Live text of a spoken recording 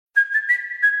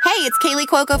it's Kaylee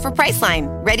Cuoco for Priceline.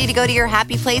 Ready to go to your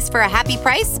happy place for a happy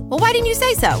price? Well, why didn't you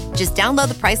say so? Just download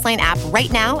the Priceline app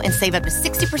right now and save up to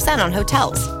 60% on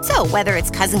hotels. So whether it's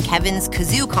Cousin Kevin's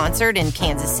Kazoo Concert in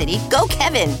Kansas City, go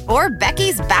Kevin, or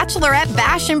Becky's Bachelorette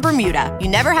Bash in Bermuda, you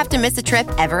never have to miss a trip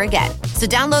ever again. So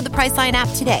download the Priceline app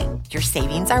today. Your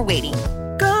savings are waiting.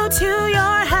 Go to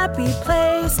your happy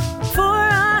place for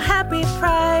a happy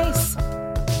price.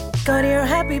 Go to your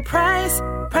happy price,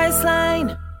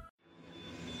 Priceline.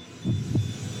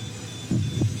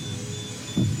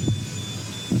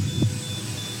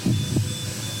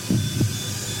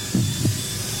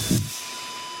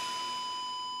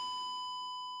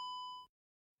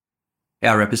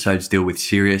 Our episodes deal with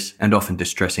serious and often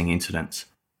distressing incidents.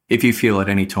 If you feel at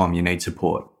any time you need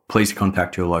support, please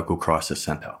contact your local crisis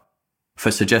centre. For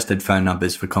suggested phone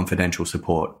numbers for confidential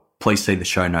support, please see the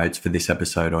show notes for this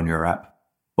episode on your app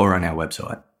or on our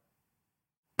website.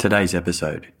 Today's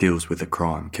episode deals with a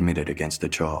crime committed against a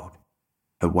child.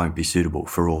 It won't be suitable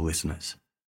for all listeners.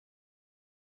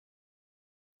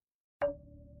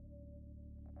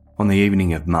 On the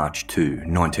evening of March 2,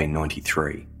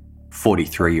 1993,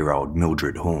 43-year-old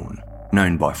Mildred Horn,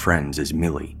 known by friends as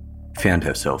Millie, found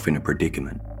herself in a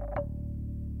predicament.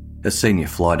 A senior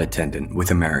flight attendant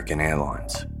with American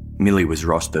Airlines, Millie was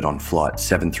rostered on Flight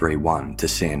 731 to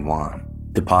San Juan,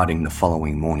 departing the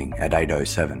following morning at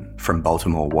 8:07 from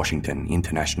Baltimore Washington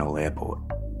International Airport.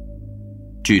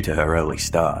 Due to her early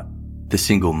start, the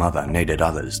single mother needed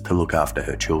others to look after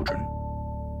her children.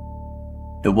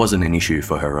 It wasn't an issue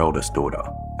for her eldest daughter,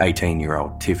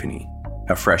 18-year-old Tiffany,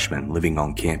 a freshman living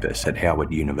on campus at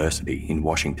Howard University in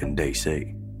Washington,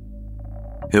 D.C.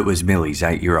 It was Millie's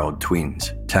 8-year-old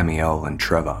twins, Tamiel and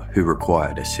Trevor, who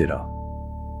required a sitter.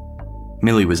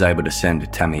 Millie was able to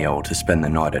send Tamiel to spend the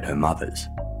night at her mother's.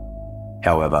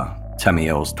 However,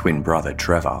 Tamiel's twin brother,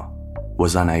 Trevor,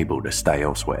 was unable to stay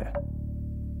elsewhere.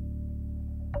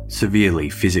 Severely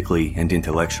physically and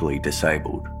intellectually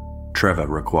disabled, Trevor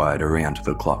required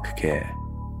around-the-clock care.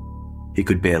 He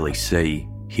could barely see,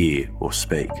 hear or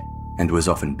speak, and was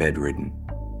often bedridden.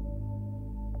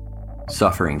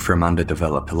 Suffering from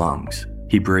underdeveloped lungs,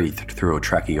 he breathed through a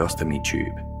tracheostomy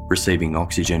tube, receiving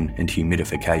oxygen and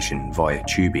humidification via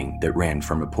tubing that ran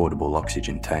from a portable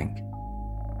oxygen tank.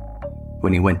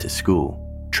 When he went to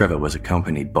school, Trevor was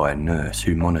accompanied by a nurse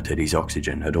who monitored his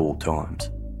oxygen at all times.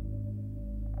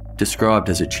 Described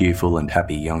as a cheerful and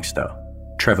happy youngster,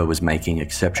 Trevor was making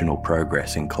exceptional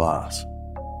progress in class.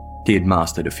 He had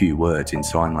mastered a few words in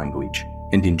sign language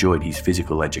and enjoyed his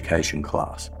physical education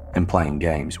class and playing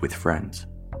games with friends.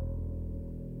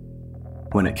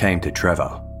 When it came to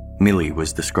Trevor, Millie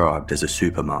was described as a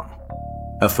supermum.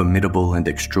 A formidable and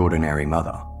extraordinary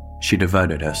mother, she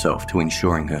devoted herself to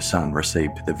ensuring her son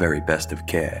received the very best of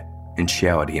care and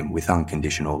showered him with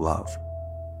unconditional love.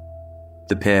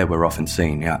 The pair were often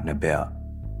seen out and about,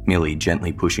 Millie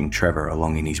gently pushing Trevor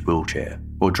along in his wheelchair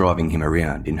or driving him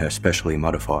around in her specially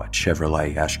modified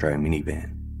Chevrolet Astro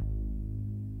minivan.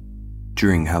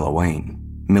 During Halloween,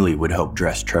 Millie would help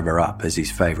dress Trevor up as his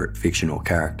favourite fictional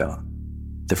character,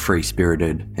 the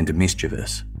free-spirited and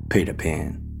mischievous Peter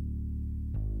Pan.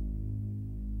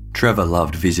 Trevor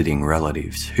loved visiting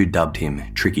relatives who dubbed him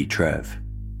Tricky Trev.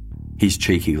 His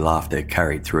cheeky laughter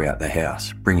carried throughout the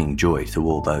house, bringing joy to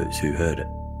all those who heard it.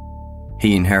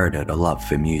 He inherited a love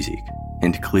for music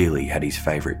and clearly had his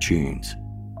favourite tunes,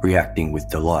 reacting with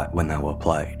delight when they were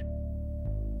played.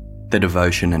 The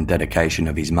devotion and dedication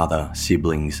of his mother,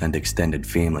 siblings and extended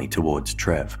family towards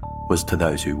Trev was, to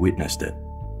those who witnessed it,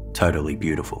 totally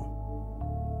beautiful.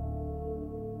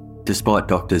 Despite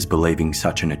doctors believing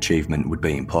such an achievement would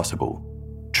be impossible,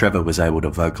 Trevor was able to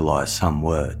vocalise some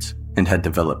words and had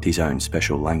developed his own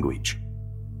special language.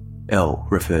 L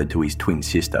referred to his twin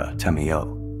sister,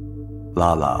 Tamiel.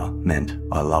 Lala meant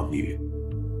I love you.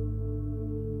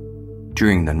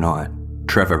 During the night,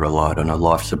 Trevor relied on a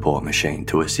life support machine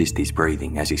to assist his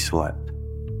breathing as he slept.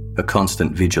 A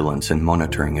constant vigilance and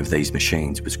monitoring of these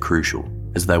machines was crucial,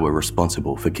 as they were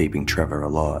responsible for keeping Trevor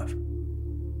alive.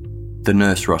 The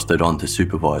nurse rostered on to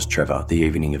supervise Trevor the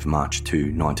evening of March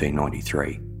 2,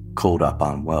 1993, called up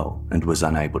unwell and was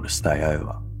unable to stay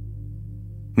over.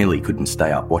 Millie couldn't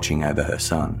stay up watching over her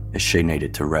son, as she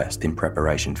needed to rest in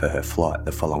preparation for her flight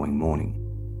the following morning.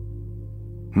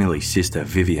 Millie's sister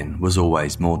Vivian was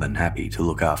always more than happy to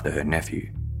look after her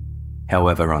nephew.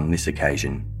 However, on this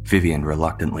occasion, Vivian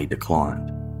reluctantly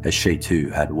declined, as she too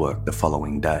had work the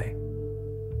following day.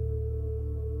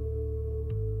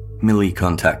 Millie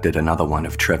contacted another one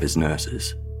of Trevor's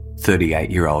nurses,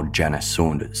 38-year-old Janice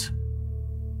Saunders.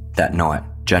 That night,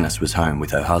 Janice was home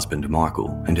with her husband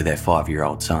Michael and their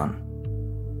 5-year-old son.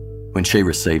 When she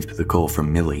received the call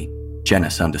from Millie,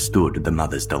 Janice understood the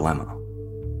mother's dilemma.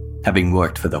 Having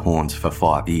worked for the Horns for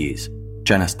 5 years,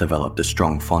 Janice developed a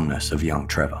strong fondness of young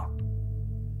Trevor.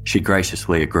 She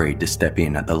graciously agreed to step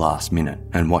in at the last minute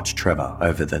and watch Trevor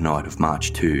over the night of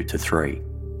March 2 to 3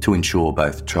 to ensure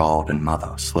both child and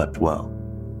mother slept well.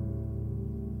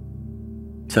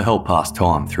 To help pass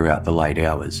time throughout the late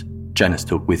hours, Janice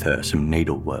took with her some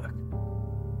needlework.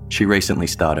 She recently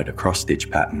started a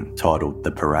cross-stitch pattern titled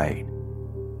The Parade.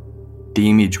 The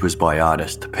image was by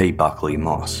artist P. Buckley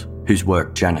Moss, whose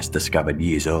work Janice discovered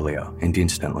years earlier and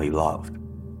instantly loved.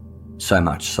 So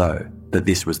much so that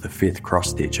this was the 5th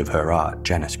cross-stitch of her art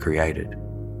Janice created.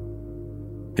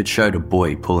 It showed a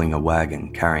boy pulling a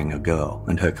wagon carrying a girl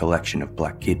and her collection of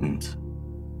black kittens.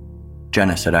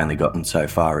 Janice had only gotten so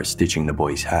far as stitching the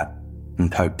boy's hat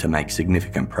and hoped to make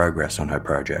significant progress on her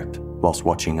project whilst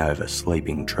watching over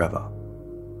sleeping Trevor.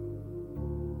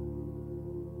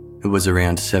 It was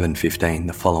around 7:15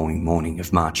 the following morning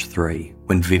of March 3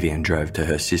 when Vivian drove to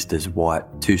her sister's white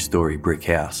 2-storey brick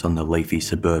house on the leafy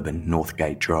suburban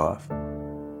Northgate Drive.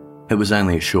 It was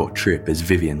only a short trip as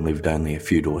Vivian lived only a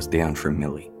few doors down from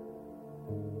Millie.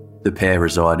 The pair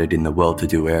resided in the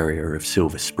well-to-do area of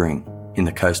Silver Spring in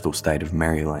the coastal state of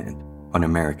Maryland on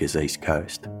America's east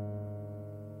coast.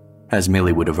 As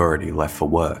Millie would have already left for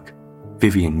work,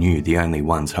 Vivian knew the only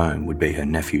ones home would be her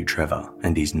nephew Trevor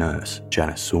and his nurse,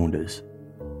 Janice Saunders.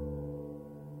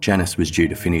 Janice was due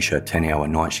to finish her 10-hour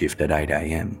night shift at 8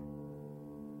 a.m.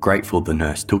 Grateful the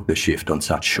nurse took the shift on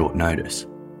such short notice,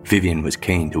 Vivian was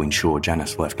keen to ensure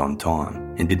Janice left on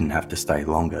time and didn't have to stay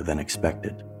longer than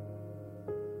expected.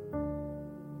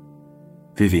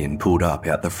 Vivian pulled up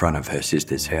out the front of her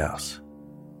sister's house.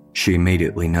 She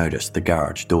immediately noticed the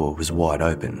garage door was wide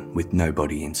open with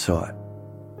nobody in sight.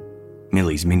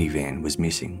 Millie's minivan was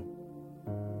missing.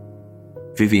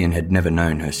 Vivian had never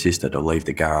known her sister to leave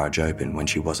the garage open when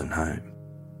she wasn't home.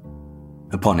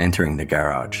 Upon entering the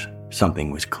garage,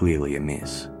 something was clearly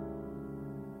amiss.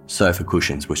 Sofa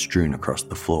cushions were strewn across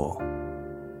the floor.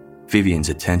 Vivian's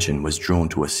attention was drawn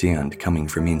to a sound coming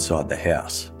from inside the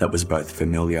house that was both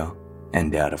familiar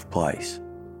and out of place.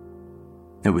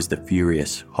 It was the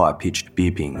furious, high-pitched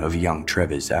beeping of young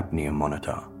Trevor's apnea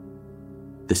monitor.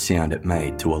 The sound it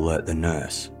made to alert the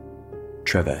nurse.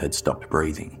 Trevor had stopped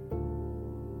breathing.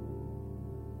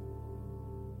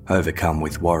 Overcome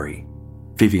with worry,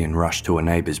 Vivian rushed to a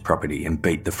neighbour's property and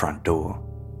beat the front door.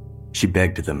 She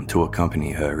begged them to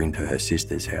accompany her into her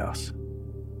sister's house.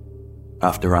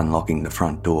 After unlocking the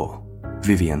front door,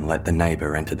 Vivian let the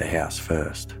neighbour enter the house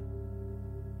first.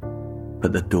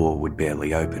 But the door would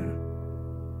barely open.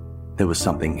 There was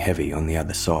something heavy on the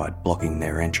other side blocking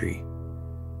their entry.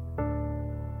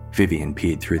 Vivian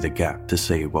peered through the gap to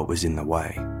see what was in the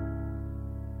way.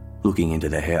 Looking into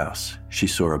the house, she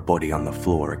saw a body on the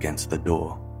floor against the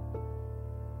door.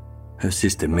 Her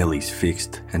sister Millie's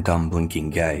fixed and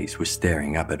unblinking gaze was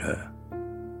staring up at her.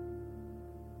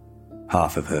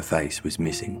 Half of her face was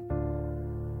missing.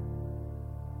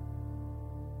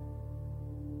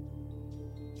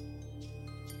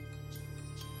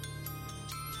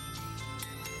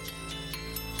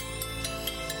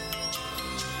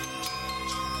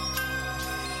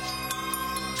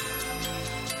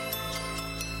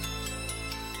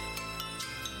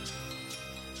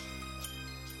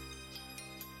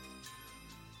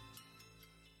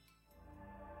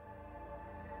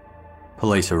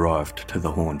 Police arrived to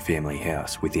the Horn family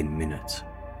house within minutes.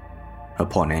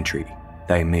 Upon entry,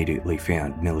 they immediately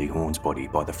found Millie Horn's body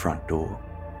by the front door.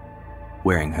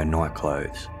 Wearing her night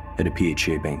clothes, it appeared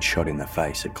she had been shot in the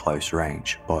face at close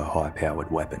range by a high-powered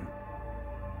weapon.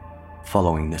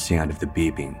 Following the sound of the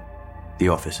beeping, the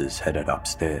officers headed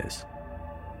upstairs.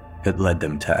 It led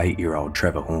them to 8-year-old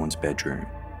Trevor Horn's bedroom.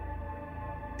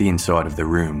 The inside of the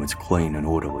room was clean and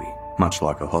orderly, much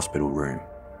like a hospital room,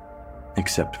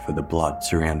 except for the blood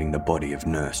surrounding the body of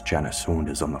nurse Janice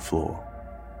Saunders on the floor.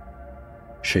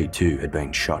 She too had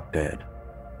been shot dead.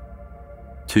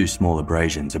 2 small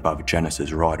abrasions above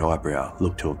Janice's right eyebrow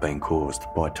looked to have been caused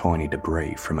by tiny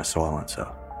debris from a silencer.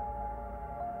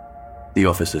 The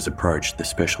officers approached the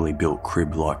specially built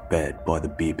crib-like bed by the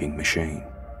beeping machine.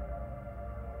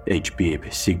 Each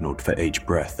beep signalled for each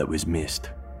breath that was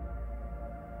missed.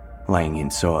 Laying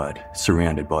inside,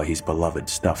 surrounded by his beloved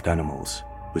stuffed animals,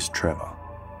 was Trevor.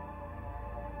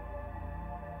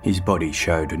 His body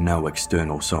showed no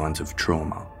external signs of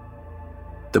trauma.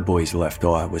 The boy's left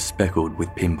eye was speckled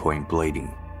with pinpoint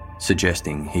bleeding,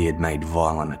 suggesting he had made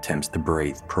violent attempts to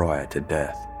breathe prior to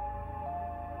death.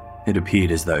 It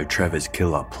appeared as though Trevor's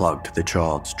killer plugged the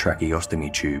child's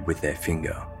tracheostomy tube with their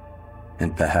finger,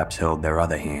 and perhaps held their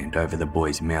other hand over the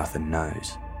boy's mouth and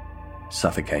nose,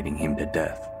 suffocating him to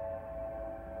death.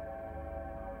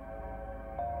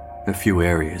 A few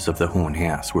areas of the Horn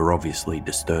house were obviously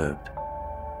disturbed.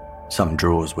 Some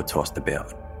drawers were tossed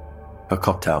about. A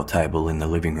cocktail table in the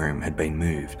living room had been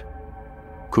moved.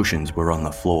 Cushions were on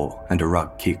the floor and a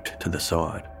rug kicked to the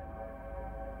side.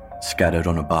 Scattered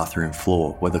on a bathroom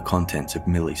floor were the contents of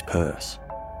Millie's purse.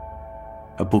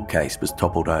 A bookcase was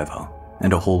toppled over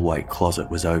and a hallway closet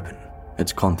was open,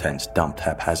 its contents dumped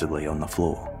haphazardly on the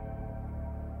floor.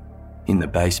 In the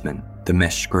basement, the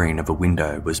mesh screen of a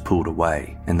window was pulled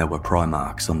away and there were pry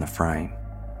marks on the frame.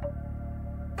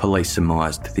 Police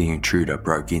surmised the intruder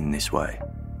broke in this way.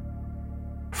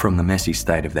 From the messy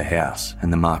state of the house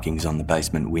and the markings on the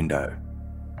basement window,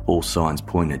 all signs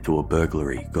pointed to a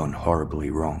burglary gone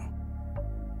horribly wrong.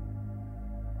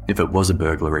 If it was a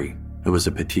burglary, it was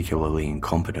a particularly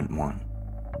incompetent one.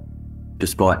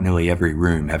 Despite nearly every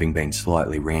room having been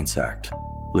slightly ransacked,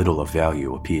 little of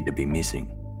value appeared to be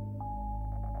missing.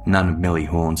 None of Millie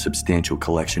Horn's substantial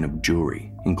collection of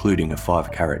jewellery, including a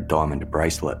 5-carat diamond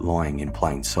bracelet lying in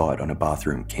plain sight on a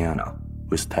bathroom counter,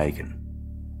 was taken.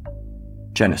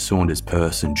 Janice Saunders'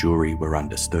 purse and jewellery were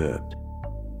undisturbed.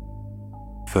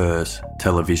 Furs,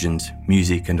 televisions,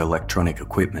 music and electronic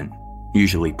equipment,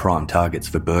 usually prime targets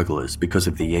for burglars because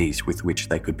of the ease with which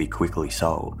they could be quickly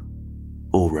sold,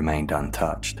 all remained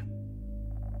untouched.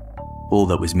 All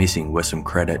that was missing were some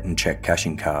credit and cheque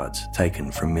cashing cards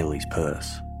taken from Millie's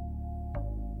purse.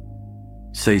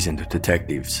 Seasoned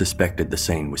detectives suspected the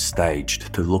scene was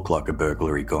staged to look like a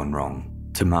burglary gone wrong,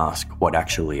 to mask what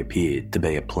actually appeared to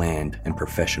be a planned and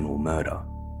professional murder.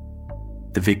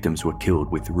 The victims were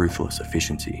killed with ruthless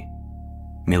efficiency,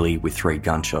 Millie with 3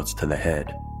 gunshots to the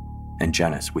head, and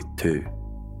Janice with 2.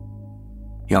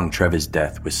 Young Trevor's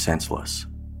death was senseless.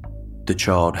 The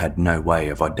child had no way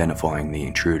of identifying the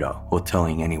intruder or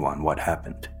telling anyone what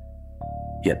happened,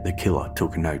 yet the killer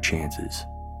took no chances.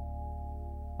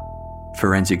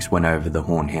 Forensics went over the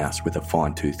Horn house with a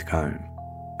fine-tooth comb,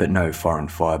 but no foreign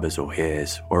fibres or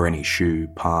hairs or any shoe,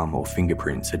 palm or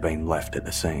fingerprints had been left at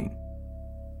the scene.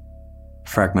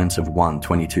 Fragments of one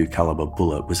 .22 caliber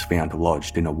bullet was found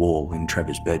lodged in a wall in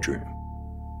Trevor's bedroom.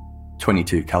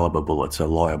 .22 caliber bullets are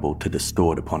liable to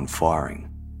distort upon firing,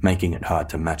 making it hard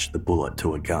to match the bullet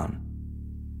to a gun.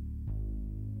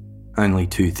 Only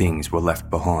 2 things were left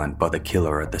behind by the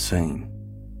killer at the scene.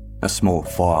 A small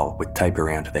file with tape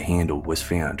around the handle was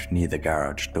found near the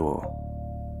garage door.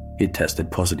 It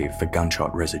tested positive for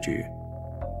gunshot residue.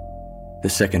 The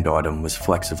second item was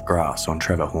flecks of grass on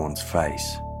Trevor Horn's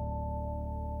face.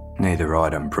 Neither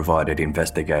item provided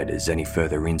investigators any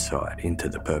further insight into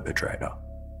the perpetrator.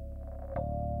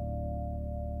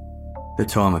 The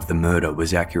time of the murder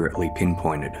was accurately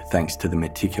pinpointed thanks to the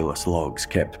meticulous logs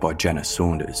kept by Janice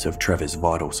Saunders of Trevor's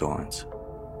vital signs.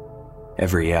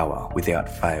 Every hour, without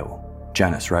fail,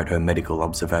 Janice wrote her medical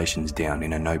observations down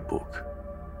in a notebook.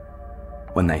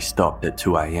 When they stopped at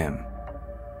 2 a.m,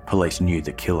 police knew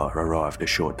the killer arrived a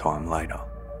short time later.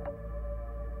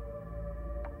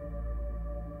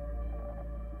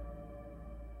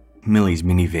 Millie's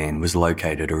minivan was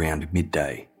located around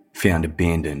midday, found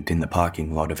abandoned in the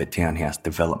parking lot of a townhouse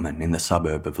development in the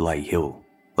suburb of Lay Hill,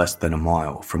 less than a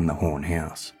mile from the Horn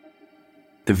house.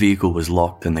 The vehicle was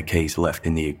locked and the keys left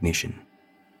in the ignition.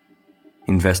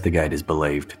 Investigators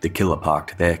believed the killer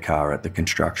parked their car at the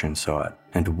construction site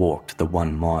and walked the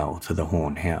 1 mile to the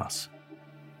Horn house.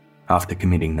 After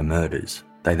committing the murders,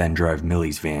 they then drove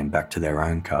Millie's van back to their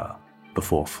own car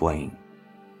before fleeing.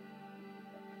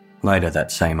 Later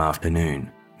that same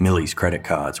afternoon, Millie's credit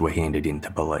cards were handed in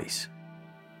to police.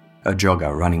 A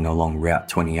jogger running along Route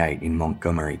 28 in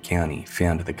Montgomery County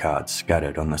found the cards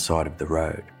scattered on the side of the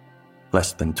road,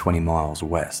 less than 20 miles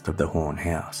west of the Horn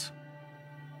house.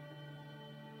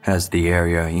 As the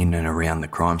area in and around the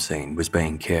crime scene was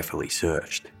being carefully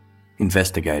searched,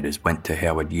 investigators went to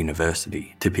Howard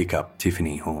University to pick up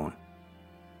Tiffany Horn.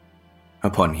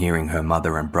 Upon hearing her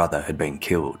mother and brother had been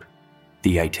killed,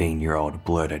 the 18-year-old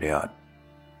blurted out,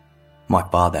 "My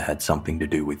father had something to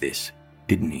do with this,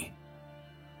 didn't he?"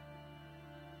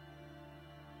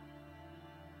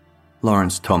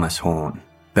 Lawrence Thomas Horn,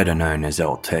 better known as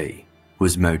LT,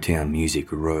 was Motown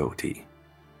music royalty.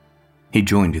 He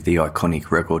joined the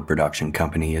iconic record production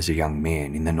company as a young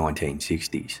man in the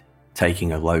 1960s,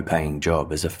 taking a low-paying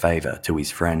job as a favour to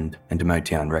his friend and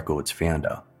Motown Records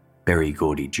founder, Berry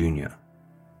Gordy Jr.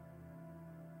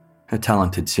 A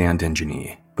talented sound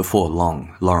engineer, before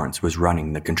long Lawrence was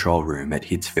running the control room at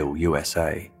Hitsville,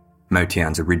 USA,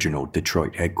 Motown's original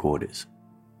Detroit headquarters.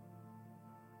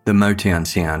 The Motown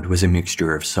sound was a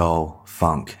mixture of soul,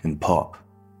 funk and pop.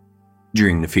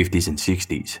 During the 50s and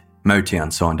 60s,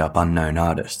 Motown signed up unknown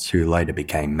artists who later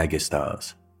became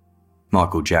megastars.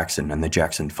 Michael Jackson and the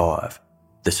Jackson 5,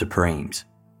 the Supremes,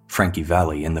 Frankie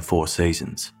Valli and the Four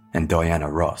Seasons, and Diana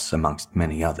Ross, amongst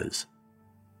many others.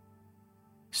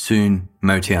 Soon,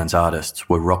 Motown's artists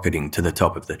were rocketing to the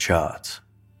top of the charts.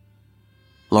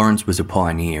 Lawrence was a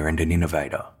pioneer and an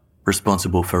innovator,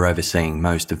 responsible for overseeing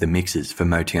most of the mixes for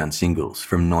Motown singles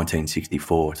from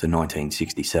 1964 to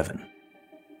 1967.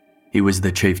 He was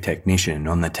the chief technician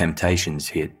on the Temptations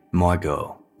hit My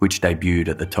Girl, which debuted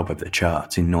at the top of the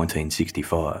charts in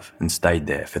 1965 and stayed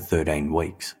there for 13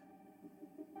 weeks.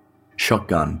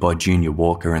 Shotgun by Junior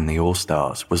Walker and the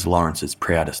All-Stars was Lawrence's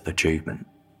proudest achievement.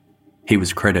 He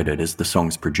was credited as the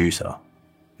song's producer.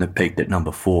 It peaked at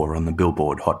number 4 on the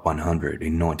Billboard Hot 100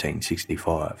 in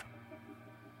 1965.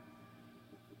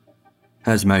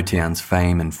 As Motown's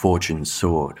fame and fortune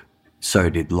soared, so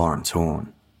did Lawrence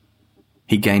Horn.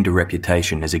 He gained a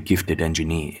reputation as a gifted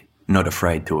engineer, not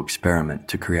afraid to experiment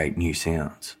to create new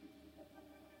sounds.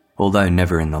 Although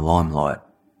never in the limelight,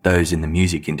 those in the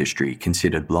music industry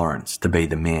considered Lawrence to be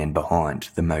the man behind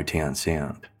the Motown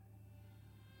sound.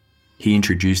 He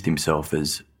introduced himself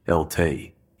as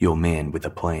LT, your man with a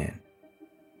plan.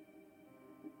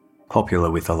 Popular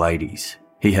with the ladies,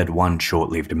 he had one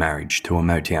short-lived marriage to a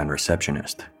Motown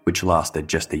receptionist, which lasted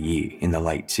just a year in the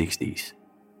late 60s.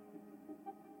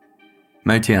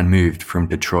 Motown moved from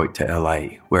Detroit to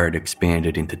LA, where it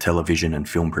expanded into television and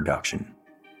film production.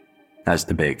 As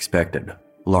to be expected,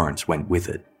 Lawrence went with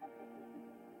it.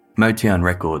 Motown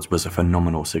Records was a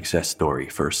phenomenal success story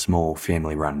for a small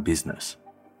family-run business.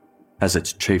 As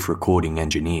its chief recording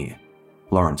engineer,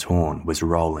 Lawrence Horn was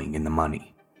rolling in the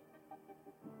money.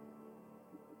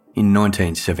 In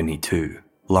 1972,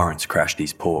 Lawrence crashed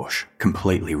his Porsche,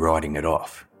 completely writing it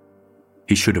off.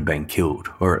 He should have been killed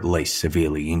or at least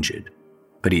severely injured,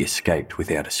 but he escaped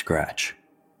without a scratch.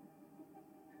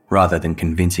 Rather than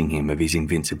convincing him of his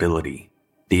invincibility,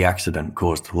 the accident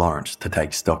caused Lawrence to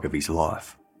take stock of his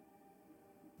life.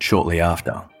 Shortly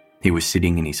after, he was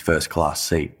sitting in his first-class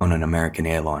seat on an American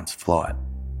Airlines flight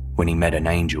when he met an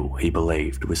angel he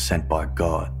believed was sent by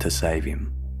God to save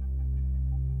him.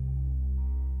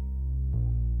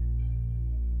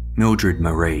 Mildred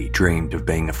Marie dreamed of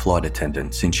being a flight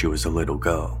attendant since she was a little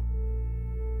girl.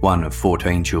 One of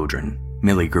 14 children,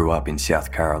 Millie grew up in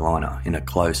South Carolina in a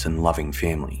close and loving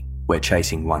family where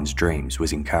chasing one's dreams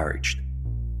was encouraged.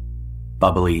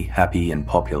 Bubbly, happy and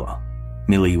popular,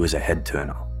 Millie was a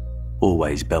head-turner,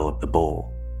 always belle of the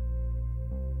ball.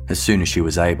 As soon as she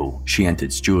was able, she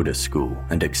entered stewardess school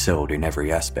and excelled in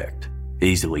every aspect,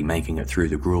 easily making it through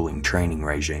the grueling training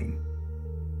regime.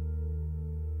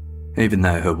 Even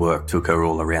though her work took her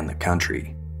all around the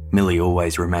country, Millie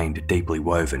always remained deeply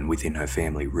woven within her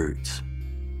family roots.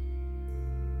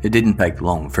 It didn't take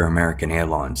long for American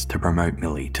Airlines to promote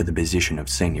Millie to the position of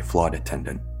senior flight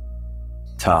attendant.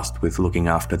 Tasked with looking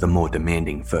after the more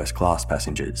demanding first-class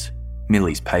passengers,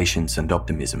 Millie's patience and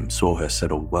optimism saw her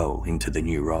settle well into the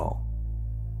new role.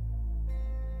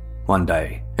 One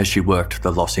day, as she worked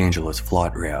the Los Angeles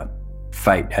flight route,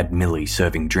 fate had Millie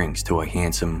serving drinks to a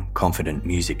handsome, confident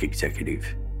music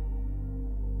executive.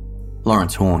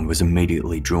 Lawrence Horn was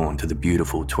immediately drawn to the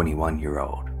beautiful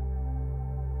 21-year-old.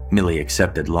 Millie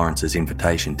accepted Lawrence's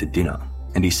invitation to dinner,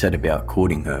 and he set about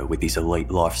courting her with his elite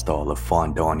lifestyle of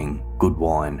fine dining, good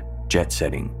wine, jet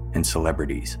setting, and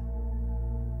celebrities.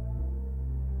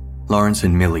 Lawrence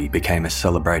and Millie became a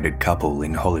celebrated couple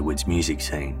in Hollywood's music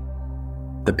scene.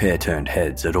 The pair turned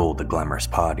heads at all the glamorous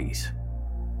parties.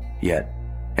 Yet,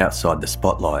 outside the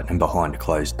spotlight and behind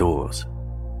closed doors,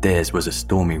 theirs was a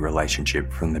stormy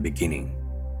relationship from the beginning.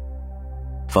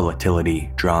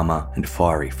 Volatility, drama, and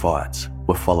fiery fights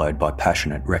were followed by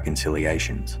passionate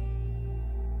reconciliations.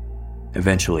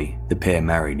 Eventually, the pair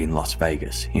married in Las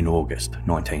Vegas in August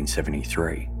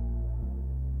 1973.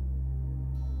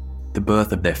 The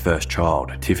birth of their first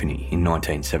child, Tiffany, in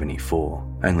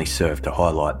 1974, only served to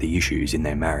highlight the issues in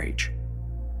their marriage.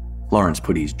 Lawrence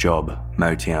put his job,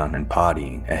 Motown, and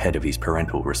partying ahead of his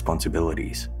parental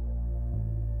responsibilities.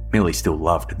 Millie still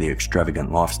loved the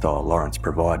extravagant lifestyle Lawrence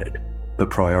provided, but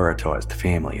prioritised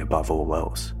family above all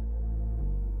else.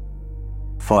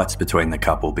 Fights between the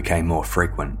couple became more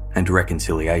frequent and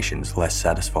reconciliations less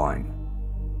satisfying,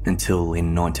 until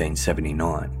in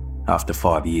 1979, after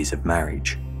 5 years of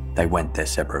marriage, they went their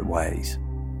separate ways.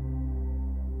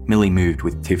 Millie moved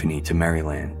with Tiffany to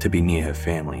Maryland to be near her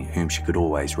family, whom she could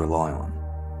always rely on.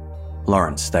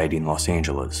 Lawrence stayed in Los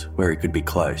Angeles, where he could be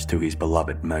close to his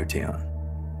beloved Motown.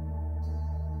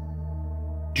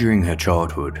 During her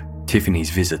childhood, Tiffany's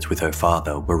visits with her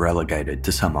father were relegated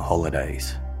to summer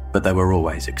holidays, but they were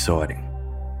always exciting.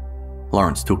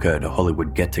 Lawrence took her to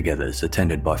Hollywood get-togethers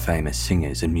attended by famous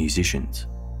singers and musicians.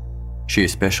 She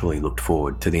especially looked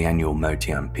forward to the annual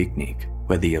Motown picnic,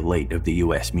 where the elite of the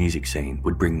US music scene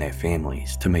would bring their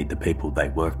families to meet the people they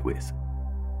worked with.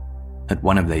 At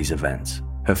one of these events,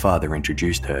 her father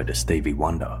introduced her to Stevie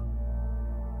Wonder.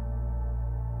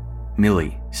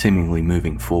 Millie, seemingly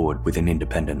moving forward with an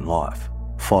independent life,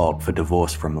 filed for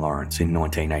divorce from Lawrence in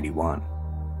 1981.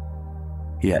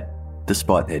 Yet,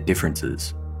 despite their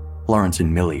differences, Lawrence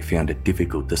and Millie found it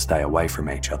difficult to stay away from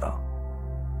each other.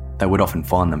 They would often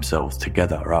find themselves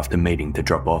together after meeting to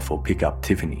drop off or pick up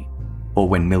Tiffany, or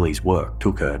when Millie's work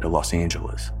took her to Los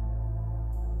Angeles.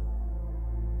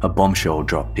 A bombshell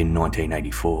dropped in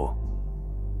 1984.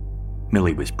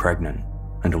 Millie was pregnant,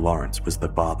 and Lawrence was the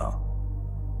father.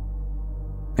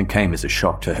 It came as a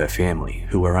shock to her family,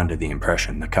 who were under the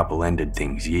impression the couple ended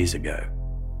things years ago.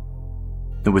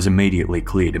 It was immediately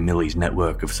clear to Millie's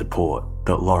network of support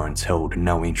that Lawrence held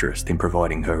no interest in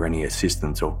providing her any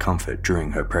assistance or comfort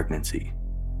during her pregnancy.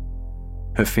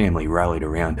 Her family rallied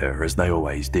around her as they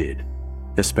always did,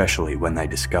 especially when they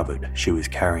discovered she was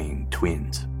carrying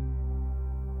twins.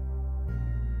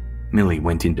 Millie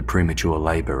went into premature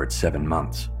labour at 7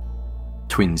 months.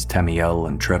 Twins Tamiel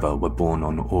and Trevor were born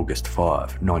on August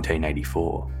 5,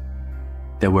 1984.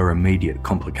 There were immediate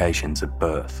complications at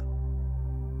birth.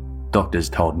 Doctors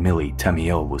told Millie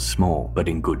Tamiel was small but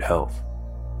in good health,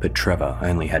 but Trevor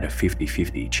only had a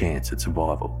 50-50 chance at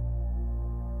survival.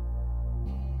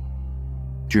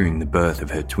 During the birth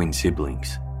of her twin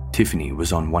siblings, Tiffany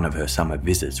was on one of her summer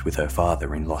visits with her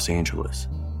father in Los Angeles.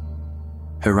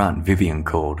 Her Aunt Vivian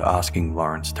called asking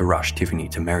Lawrence to rush Tiffany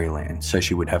to Maryland so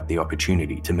she would have the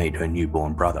opportunity to meet her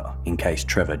newborn brother in case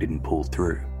Trevor didn't pull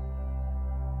through.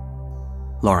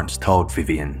 Lawrence told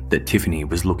Vivian that Tiffany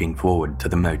was looking forward to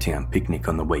the Motown picnic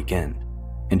on the weekend,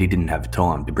 and he didn't have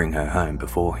time to bring her home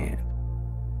beforehand.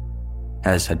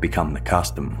 As had become the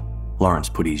custom, Lawrence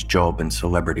put his job and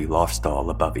celebrity lifestyle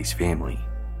above his family,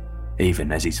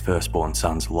 even as his firstborn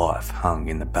son's life hung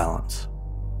in the balance.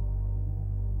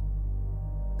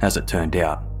 As it turned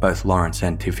out, both Lawrence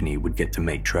and Tiffany would get to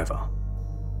meet Trevor.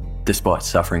 Despite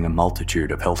suffering a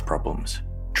multitude of health problems,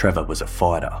 Trevor was a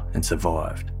fighter and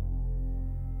survived.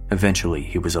 Eventually,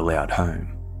 he was allowed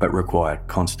home, but required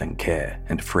constant care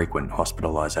and frequent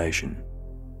hospitalisation.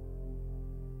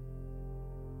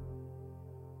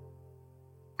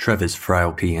 Trevor's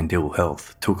frailty and ill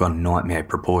health took on nightmare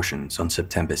proportions on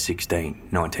September 16,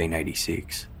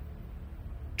 1986.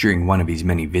 During one of his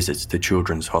many visits to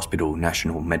Children's Hospital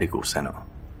National Medical Centre,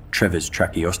 Trevor's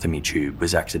tracheostomy tube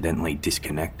was accidentally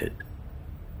disconnected.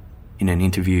 In an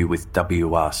interview with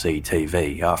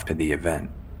WRC-TV after the event,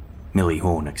 Millie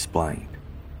Horne explained,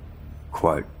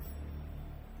 quote,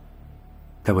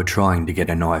 "They were trying to get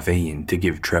an IV in to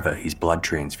give Trevor his blood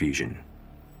transfusion.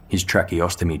 His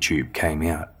tracheostomy tube came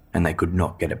out and they could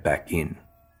not get it back in.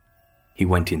 He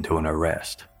went into an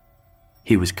arrest.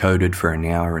 He was coded for an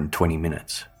hour and 20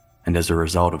 minutes, and as a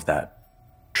result of that,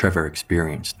 Trevor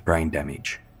experienced brain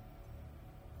damage.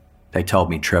 They told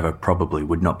me Trevor probably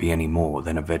would not be any more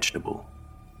than a vegetable.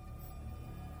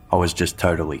 I was just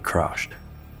totally crushed.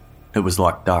 It was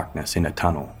like darkness in a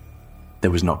tunnel.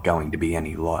 There was not going to be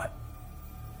any light.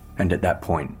 And at that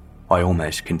point, I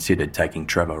almost considered taking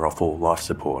Trevor off all life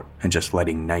support and just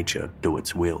letting nature do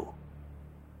its will.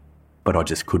 But I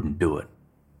just couldn't do it.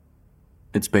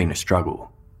 It's been a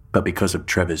struggle, but because of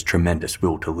Trevor's tremendous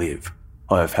will to live,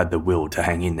 I have had the will to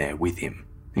hang in there with him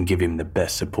and give him the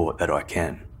best support that I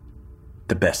can,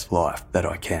 the best life that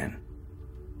I can."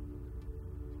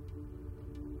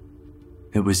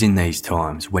 It was in these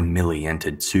times when Millie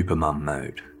entered supermum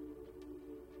mode.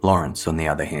 Lawrence, on the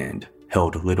other hand,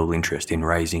 held little interest in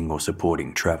raising or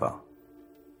supporting Trevor.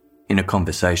 In a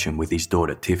conversation with his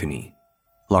daughter Tiffany,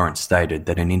 Lawrence stated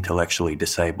that an intellectually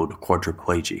disabled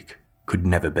quadriplegic could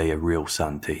never be a real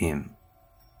son to him.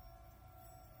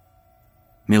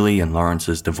 Millie and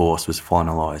Lawrence's divorce was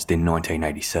finalised in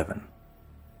 1987.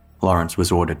 Lawrence was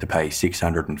ordered to pay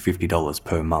 $650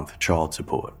 per month child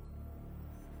support.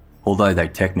 Although they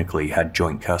technically had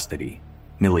joint custody,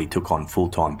 Millie took on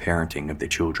full-time parenting of the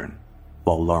children,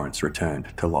 while Lawrence returned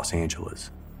to Los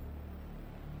Angeles.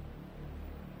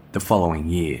 The following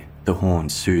year, the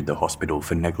Hornes sued the hospital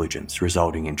for negligence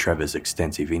resulting in Trevor's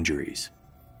extensive injuries.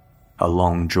 A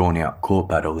long, drawn-out court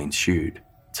battle ensued,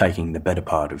 taking the better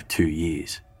part of 2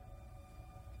 years.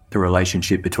 The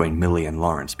relationship between Millie and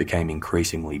Lawrence became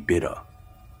increasingly bitter,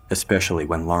 especially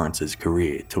when Lawrence's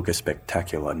career took a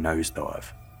spectacular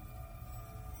nosedive.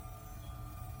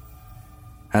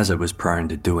 As it was prone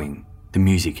to doing, the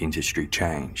music industry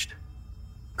changed.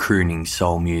 Crooning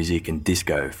soul music and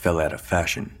disco fell out of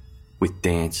fashion, with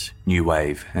dance, new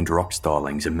wave and rock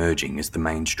stylings emerging as the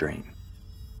mainstream.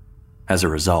 As a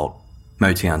result,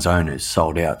 Motown's owners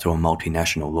sold out to a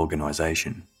multinational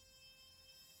organisation.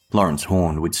 Lawrence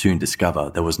Horn would soon discover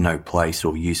there was no place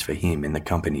or use for him in the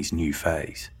company's new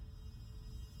phase.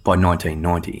 By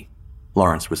 1990,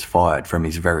 Lawrence was fired from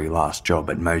his very last job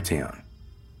at Motown,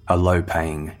 a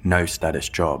low-paying, no-status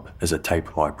job as a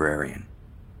tape librarian.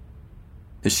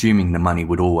 Assuming the money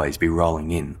would always be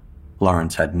rolling in,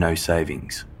 Lawrence had no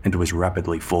savings and was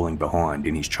rapidly falling behind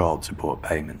in his child support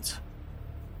payments.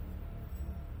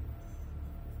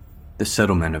 The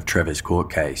settlement of Trevor's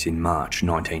court case in March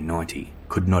 1990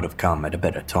 could not have come at a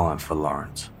better time for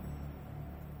Lawrence.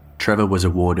 Trevor was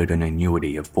awarded an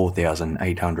annuity of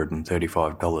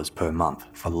 $4,835 per month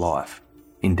for life,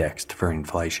 indexed for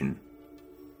inflation,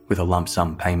 with a lump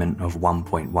sum payment of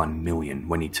 $1.1 million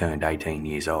when he turned 18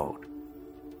 years old.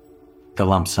 The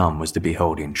lump sum was to be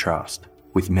held in trust,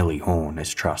 with Millie Horn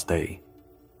as trustee.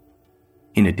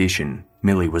 In addition,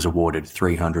 Millie was awarded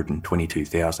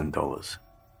 $322,000.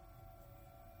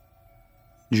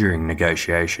 During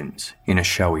negotiations, in a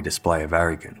showy display of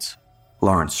arrogance,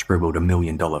 Lawrence scribbled $1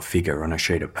 million figure on a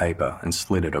sheet of paper and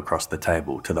slid it across the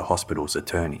table to the hospital's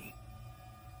attorney.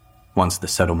 Once the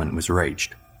settlement was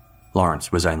reached,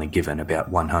 Lawrence was only given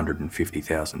about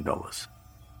 $150,000.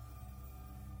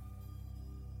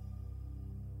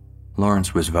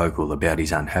 Lawrence was vocal about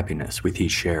his unhappiness with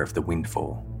his share of the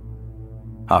windfall.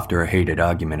 After a heated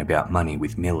argument about money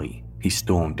with Millie, he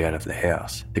stormed out of the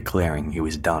house, declaring he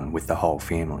was done with the whole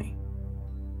family.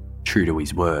 True to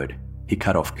his word, he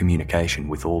cut off communication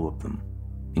with all of them,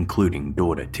 including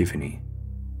daughter Tiffany.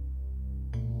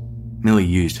 Millie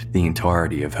used the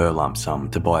entirety of her lump sum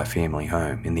to buy a family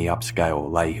home in the upscale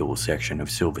Leyhill section of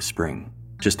Silver Spring,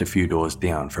 just a few doors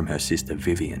down from her sister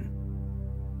Vivian.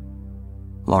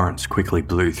 Lawrence quickly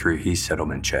blew through his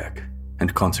settlement check,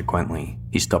 and consequently,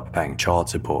 he stopped paying child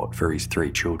support for his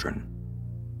 3 children.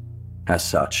 As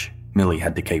such, Millie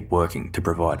had to keep working to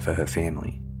provide for her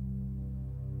family.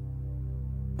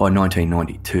 By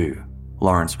 1992,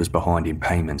 Lawrence was behind in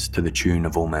payments to the tune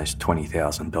of almost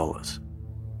 $20,000.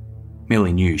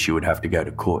 Millie knew she would have to go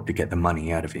to court to get the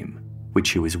money out of him, which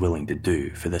she was willing to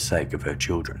do for the sake of her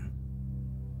children.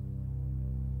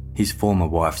 His former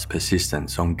wife's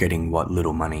persistence on getting what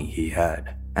little money he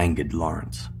had angered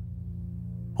Lawrence.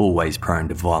 Always prone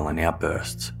to violent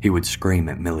outbursts, he would scream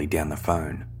at Millie down the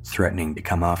phone, threatening to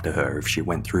come after her if she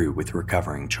went through with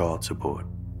recovering child support.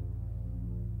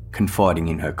 Confiding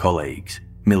in her colleagues,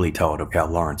 Millie told of how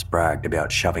Lawrence bragged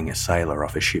about shoving a sailor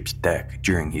off a ship's deck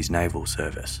during his naval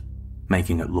service,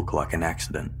 making it look like an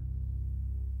accident.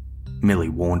 Millie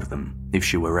warned them if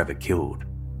she were ever killed,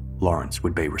 Lawrence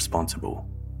would be responsible.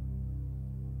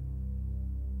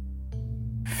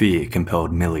 Fear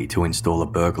compelled Millie to install a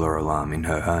burglar alarm in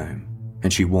her home,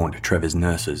 and she warned Trevor's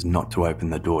nurses not to open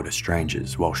the door to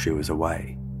strangers while she was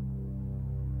away.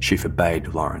 She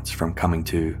forbade Lawrence from coming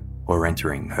to or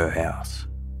entering her house.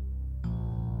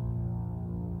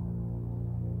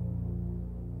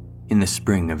 In the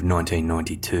spring of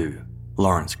 1992,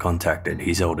 Lawrence contacted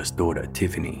his eldest daughter,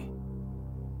 Tiffany.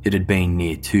 It had been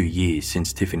near 2 years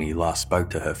since Tiffany last spoke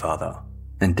to her father,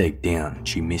 and deep down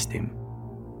she missed him.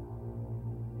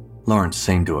 Lawrence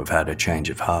seemed to have had a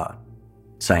change of heart.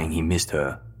 Saying he missed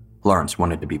her, Lawrence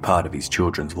wanted to be part of his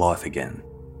children's life again.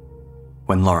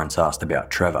 When Lawrence asked about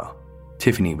Trevor,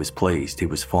 Tiffany was pleased he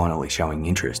was finally showing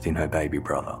interest in her baby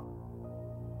brother.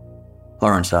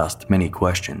 Lawrence asked many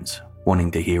questions, wanting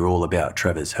to hear all about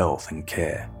Trevor's health and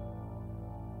care.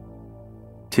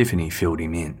 Tiffany filled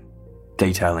him in,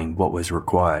 detailing what was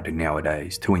required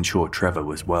nowadays to ensure Trevor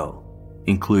was well,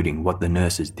 including what the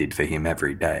nurses did for him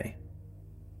every day.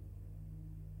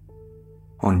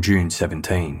 On June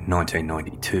 17,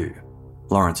 1992,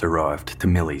 Lawrence arrived to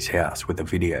Millie's house with a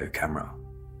video camera.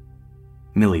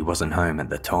 Millie wasn't home at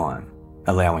the time,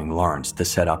 allowing Lawrence to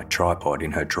set up a tripod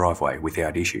in her driveway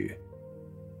without issue.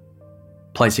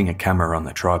 Placing a camera on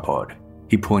the tripod,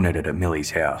 he pointed it at Millie's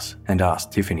house and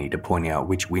asked Tiffany to point out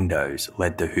which windows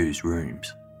led to whose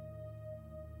rooms.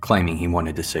 Claiming he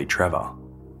wanted to see Trevor,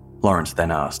 Lawrence then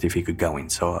asked if he could go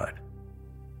inside.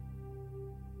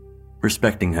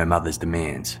 Respecting her mother's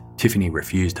demands, Tiffany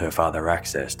refused her father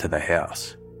access to the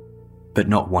house. But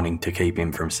not wanting to keep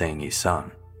him from seeing his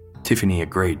son, Tiffany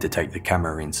agreed to take the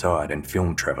camera inside and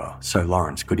film Trevor so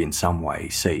Lawrence could in some way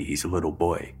see his little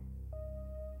boy.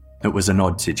 It was an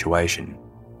odd situation,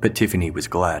 but Tiffany was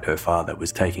glad her father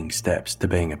was taking steps to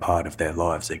being a part of their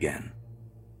lives again.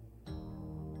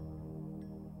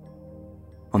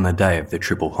 On the day of the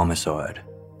triple homicide,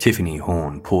 Tiffany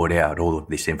Horn poured out all of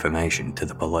this information to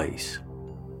the police.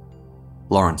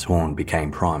 Lawrence Horn became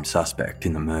prime suspect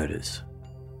in the murders.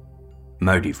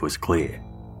 Motive was clear.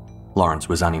 Lawrence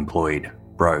was unemployed,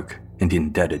 broke, and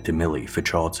indebted to Millie for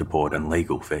child support and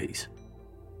legal fees.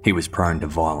 He was prone to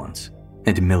violence,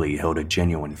 and Millie held a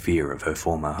genuine fear of her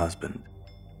former husband.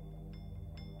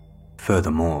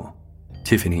 Furthermore,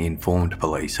 Tiffany informed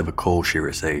police of a call she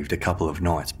received a couple of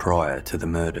nights prior to the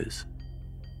murders.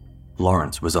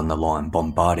 Lawrence was on the line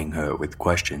bombarding her with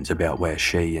questions about where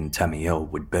she and Tamiel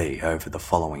would be over the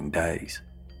following days.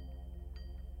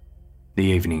 The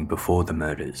evening before the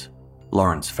murders,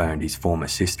 Lawrence phoned his former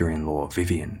sister-in-law,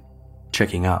 Vivian,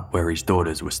 checking up where his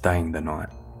daughters were staying the night,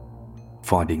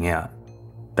 finding out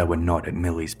they were not at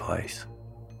Millie's place.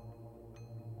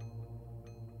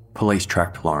 Police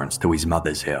tracked Lawrence to his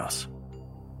mother's house.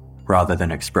 Rather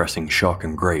than expressing shock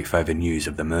and grief over news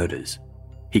of the murders,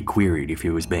 he queried if he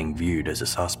was being viewed as a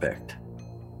suspect.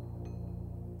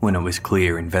 When it was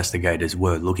clear investigators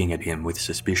were looking at him with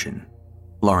suspicion,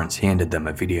 Lawrence handed them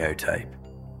a videotape.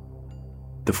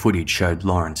 The footage showed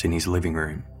Lawrence in his living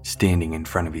room, standing in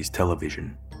front of his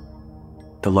television.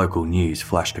 The local news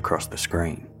flashed across the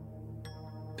screen.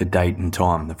 The date and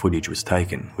time the footage was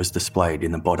taken was displayed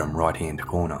in the bottom right-hand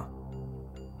corner.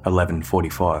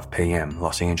 11:45 p.m.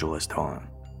 Los Angeles time,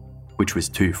 which was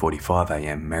 2:45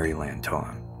 a.m. Maryland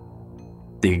time,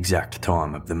 the exact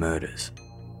time of the murders.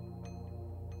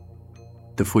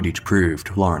 The footage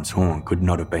proved Lawrence Horn could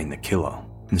not have been the killer,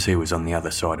 as he was on the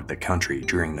other side of the country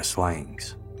during the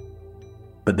slayings.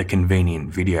 But the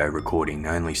convenient video recording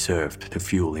only served to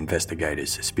fuel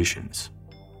investigators' suspicions.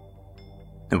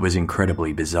 It was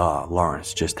incredibly bizarre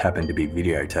Lawrence just happened to be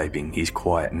videotaping his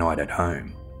quiet night at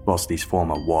home, whilst his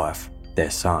former wife, their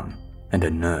son, and a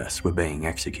nurse were being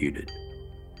executed.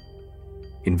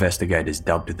 Investigators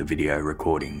dubbed the video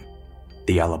recording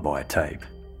the alibi tape.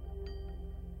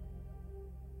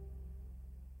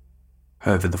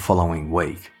 Over the following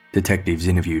week, detectives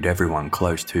interviewed everyone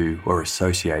close to or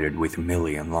associated with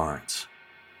Millie and Lawrence.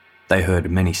 They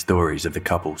heard many stories of the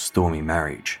couple's stormy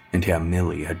marriage and how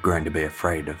Millie had grown to be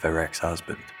afraid of her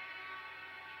ex-husband.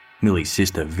 Millie's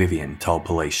sister Vivian told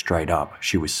police straight up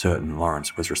she was certain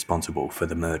Lawrence was responsible for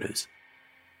the murders.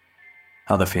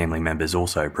 Other family members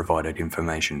also provided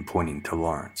information pointing to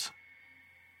Lawrence.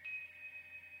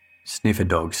 Sniffer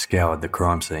dogs scoured the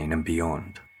crime scene and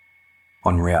beyond.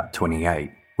 On Route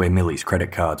 28, where Millie's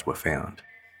credit cards were found,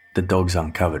 the dogs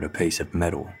uncovered a piece of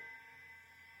metal.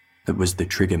 It was the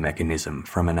trigger mechanism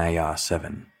from an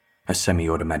AR-7, a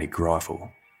semi-automatic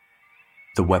rifle.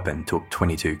 The weapon took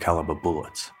 .22 caliber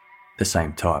bullets, the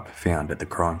same type found at the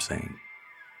crime scene.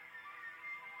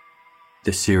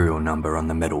 The serial number on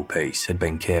the metal piece had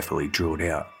been carefully drilled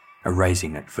out,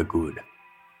 erasing it for good,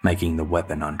 making the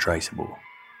weapon untraceable.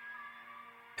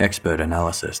 Expert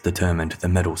analysis determined the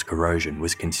metal's corrosion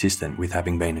was consistent with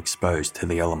having been exposed to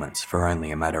the elements for only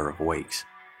a matter of weeks,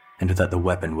 and that the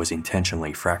weapon was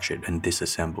intentionally fractured and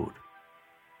disassembled.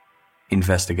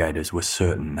 Investigators were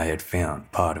certain they had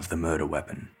found part of the murder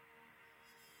weapon.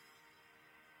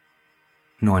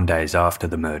 9 days after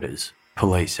the murders,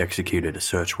 police executed a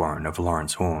search warrant of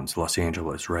Lawrence Horn's Los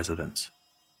Angeles residence.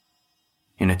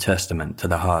 In a testament to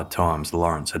the hard times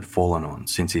Lawrence had fallen on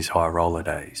since his high roller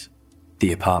days,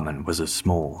 the apartment was as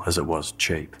small as it was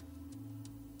cheap.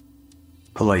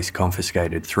 Police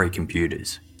confiscated 3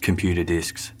 computers, computer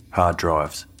disks, hard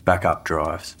drives, backup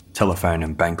drives, telephone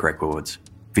and bank records,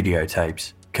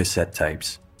 videotapes, cassette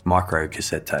tapes, micro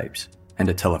cassette tapes, and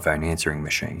a telephone answering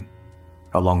machine,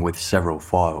 along with several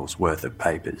files worth of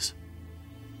papers.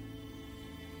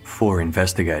 4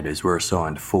 investigators were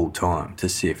assigned full-time to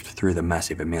sift through the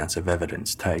massive amounts of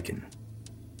evidence taken.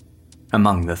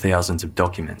 Among the thousands of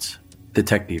documents,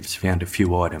 detectives found a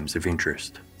few items of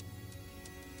interest.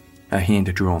 A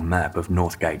hand-drawn map of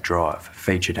Northgate Drive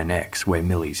featured an X where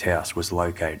Millie's house was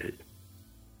located.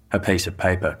 A piece of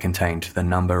paper contained the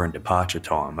number and departure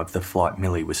time of the flight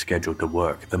Millie was scheduled to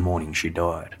work the morning she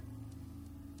died.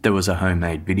 There was a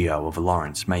homemade video of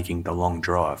Lawrence making the long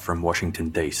drive from Washington,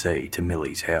 D.C. to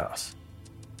Millie's house.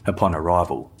 Upon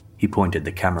arrival, he pointed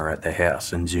the camera at the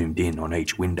house and zoomed in on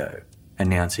each window,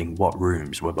 announcing what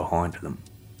rooms were behind them.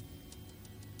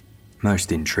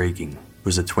 Most intriguing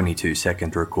was a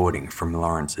 22-second recording from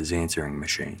Lawrence's answering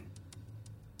machine.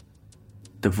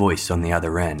 The voice on the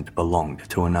other end belonged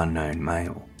to an unknown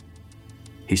male.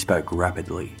 He spoke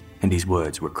rapidly, and his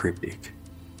words were cryptic.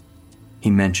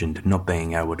 He mentioned not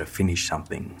being able to finish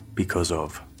something because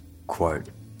of, quote,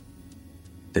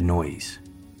 the noise.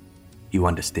 You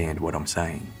understand what I'm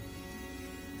saying?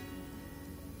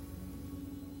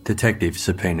 Detectives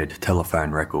subpoenaed telephone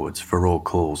records for all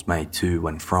calls made to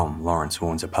and from Lawrence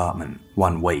Horn's apartment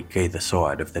 1 week either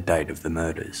side of the date of the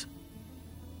murders.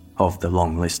 Of the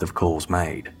long list of calls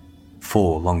made,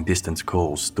 4 long-distance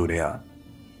calls stood out.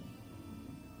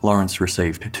 Lawrence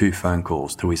received 2 phone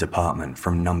calls to his apartment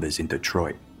from numbers in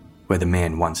Detroit, where the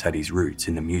man once had his roots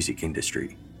in the music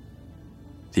industry.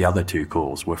 The other 2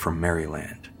 calls were from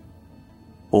Maryland.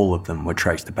 All of them were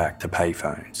traced back to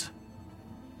payphones.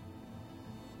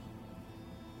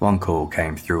 One call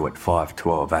came through at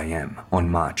 5:12 a.m.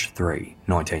 on March 3,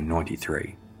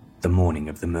 1993, the morning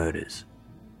of the murders.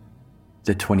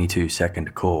 The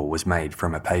 22-second call was made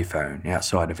from a payphone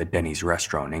outside of a Denny's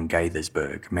restaurant in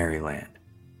Gaithersburg, Maryland,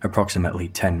 approximately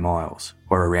 10 miles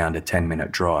or around a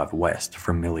 10-minute drive west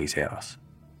from Millie's house.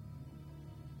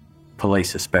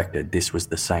 Police suspected this was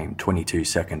the same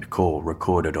 22-second call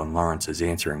recorded on Lawrence's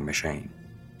answering machine,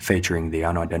 featuring the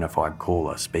unidentified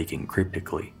caller speaking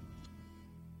cryptically.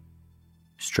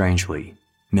 Strangely,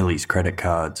 Millie's credit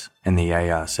cards and the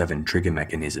AR-7 trigger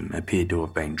mechanism appeared to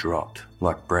have been dropped,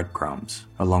 like breadcrumbs,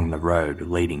 along the road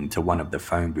leading to one of the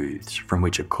phone booths from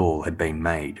which a call had been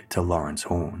made to Lawrence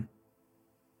Horn.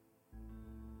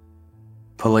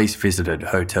 Police visited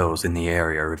hotels in the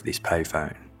area of this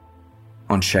payphone.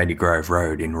 On Shady Grove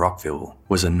Road in Rockville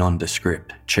was a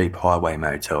nondescript, cheap highway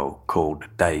motel called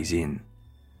Days Inn.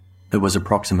 It was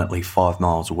approximately 5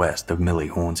 miles west of Millie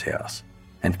Horn's house,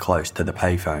 and close to the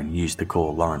payphone used to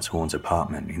call Lawrence Horn's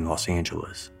apartment in Los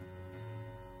Angeles.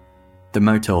 The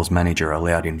motel's manager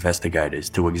allowed investigators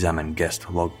to examine guest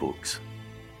logbooks.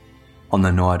 On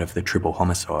the night of the triple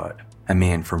homicide, a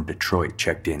man from Detroit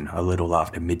checked in a little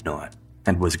after midnight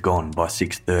and was gone by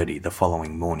 6:30 the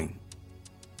following morning.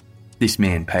 This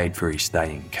man paid for his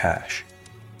stay in cash.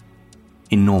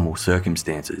 In normal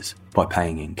circumstances, by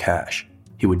paying in cash,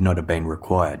 he would not have been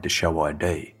required to show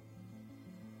ID.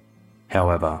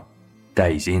 However,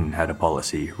 Days Inn had a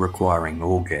policy requiring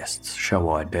all guests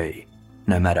show ID,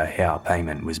 no matter how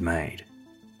payment was made.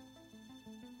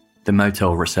 The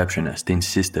motel receptionist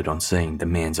insisted on seeing the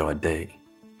man's ID.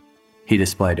 He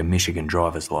displayed a Michigan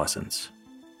driver's license,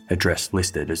 address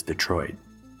listed as Detroit,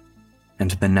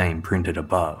 and the name printed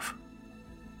above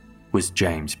was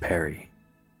James Perry.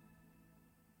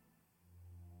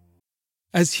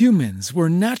 As humans, we're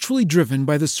naturally driven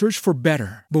by the search for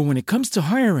better. But when it comes to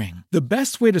hiring, the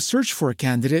best way to search for a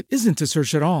candidate isn't to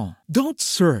search at all. Don't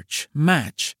search,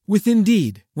 match with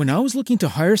Indeed. When I was looking to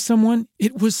hire someone,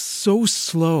 it was so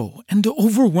slow and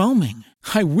overwhelming.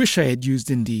 I wish I had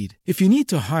used Indeed. If you need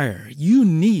to hire, you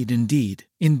need Indeed.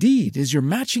 Indeed is your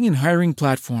matching and hiring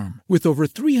platform with over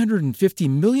 350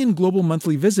 million global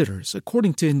monthly visitors,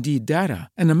 according to Indeed data,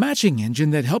 and a matching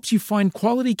engine that helps you find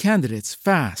quality candidates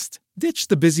fast. Ditch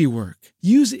the busy work.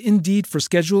 Use Indeed for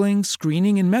scheduling,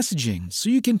 screening, and messaging so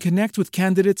you can connect with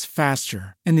candidates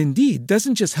faster. And Indeed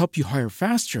doesn't just help you hire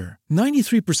faster.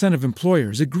 93% of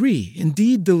employers agree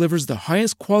Indeed delivers the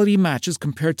highest quality matches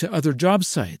compared to other job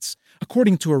sites,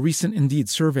 according to a recent Indeed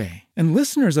survey. And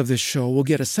listeners of this show will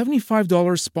get a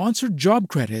 $75 sponsored job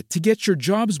credit to get your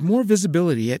jobs more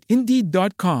visibility at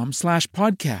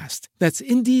Indeed.com/podcast. That's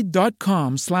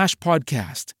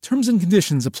Indeed.com/podcast. Terms and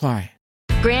conditions apply.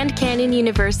 Grand Canyon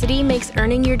University makes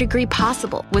earning your degree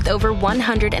possible with over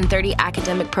 130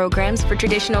 academic programs for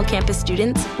traditional campus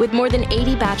students, with more than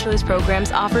 80 bachelor's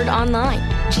programs offered online.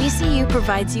 GCU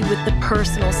provides you with the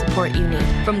personal support you need,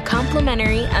 from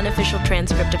complimentary unofficial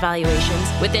transcript evaluations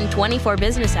within 24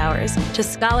 business hours to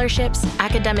scholarships,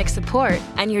 academic support,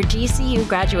 and your GCU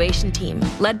graduation team,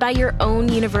 led by your own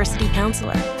university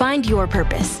counselor. Find your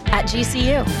purpose at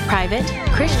GCU. Private,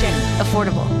 Christian,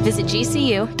 affordable. Visit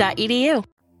gcu.edu.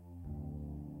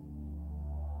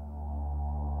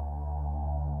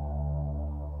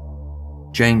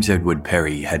 James Edward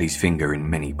Perry had his finger in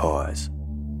many pies.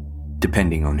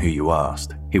 Depending on who you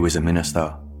asked, he was a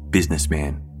minister,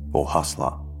 businessman, or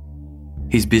hustler.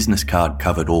 His business card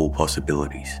covered all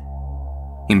possibilities.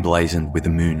 Emblazoned with a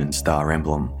moon and star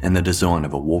emblem and the design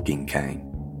of a walking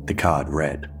cane, the card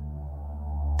read,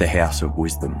 "The House of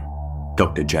Wisdom,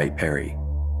 Dr. J. Perry,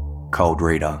 cold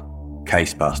reader,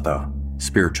 case buster,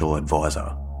 spiritual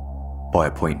advisor, by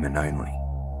appointment only."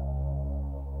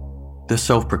 The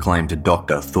self-proclaimed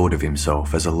doctor thought of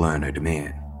himself as a learned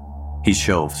man. His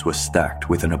shelves were stacked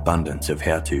with an abundance of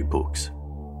how-to books.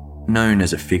 Known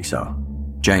as a fixer,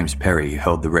 James Perry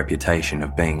held the reputation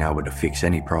of being able to fix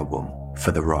any problem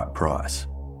for the right price.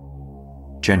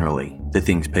 Generally, the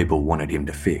things people wanted him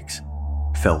to fix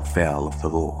fell foul of the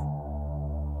law.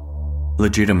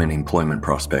 Legitimate employment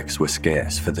prospects were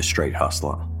scarce for the street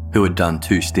hustler, who had done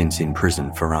 2 stints in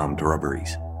prison for armed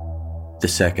robberies. The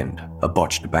second, a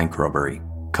botched bank robbery,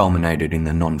 culminated in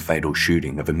the non-fatal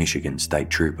shooting of a Michigan state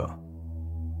trooper.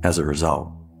 As a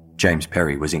result, James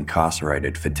Perry was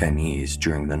incarcerated for 10 years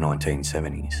during the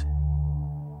 1970s.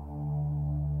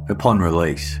 Upon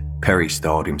release, Perry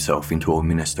styled himself into a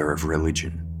minister of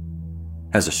religion.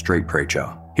 As a street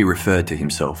preacher, he referred to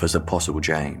himself as Apostle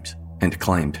James and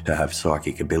claimed to have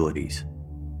psychic abilities.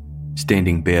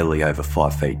 Standing barely over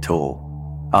 5 feet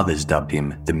tall, others dubbed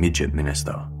him the midget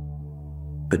minister,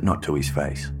 but not to his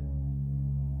face.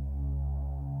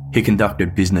 He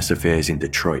conducted business affairs in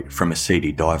Detroit from a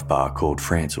seedy dive bar called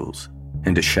Francel's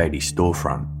and a shady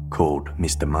storefront called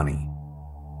Mr. Money.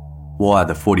 Why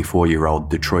the 44-year-old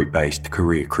Detroit-based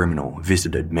career criminal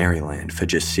visited Maryland for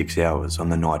just 6 hours on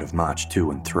the night of March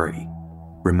 2 and 3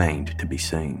 remained to be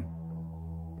seen.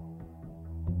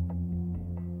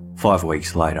 5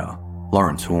 weeks later,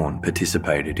 Lawrence Horn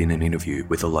participated in an interview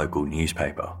with a local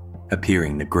newspaper,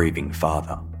 appearing the grieving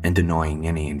father and denying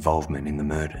any involvement in the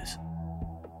murders.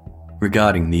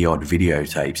 Regarding the odd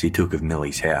videotapes he took of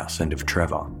Millie's house and of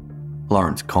Trevor,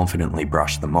 Lawrence confidently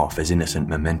brushed them off as innocent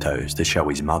mementos to show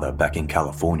his mother back in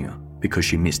California because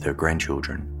she missed her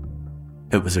grandchildren.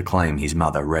 It was a claim his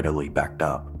mother readily backed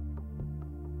up.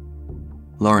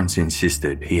 Lawrence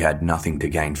insisted he had nothing to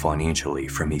gain financially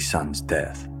from his son's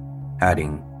death,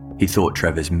 adding he thought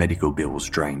Trevor's medical bills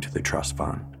drained the trust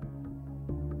fund.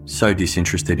 So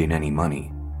disinterested in any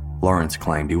money, Lawrence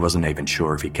claimed he wasn't even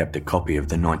sure if he kept a copy of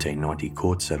the 1990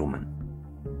 court settlement.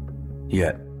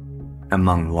 Yet,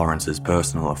 among Lawrence's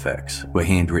personal effects were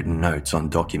handwritten notes on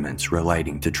documents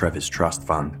relating to Trevor's trust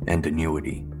fund and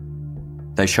annuity.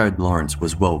 They showed Lawrence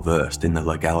was well versed in the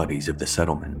legalities of the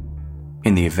settlement.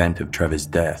 In the event of Trevor's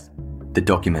death, the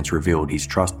documents revealed his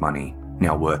trust money,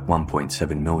 now worth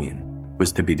 $1.7 million,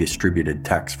 was to be distributed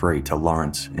tax-free to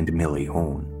Lawrence and Millie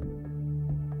Horn.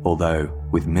 Although,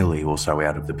 with Millie also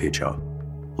out of the picture,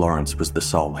 Lawrence was the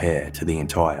sole heir to the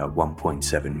entire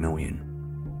 $1.7 million.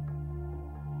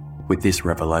 With this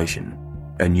revelation,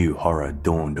 a new horror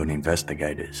dawned on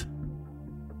investigators.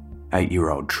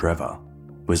 8-year-old Trevor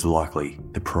was likely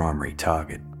the primary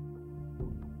target.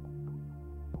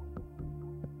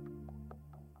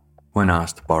 When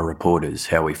asked by reporters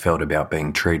how he felt about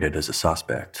being treated as a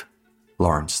suspect,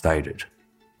 Lawrence stated,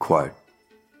 quote,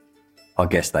 "I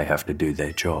guess they have to do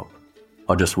their job.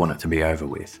 I just want it to be over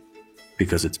with,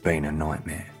 because it's been a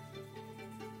nightmare."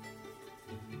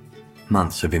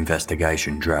 Months of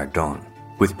investigation dragged on,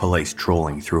 with police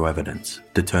trawling through evidence,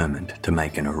 determined to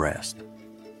make an arrest.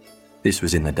 This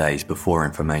was in the days before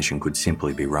information could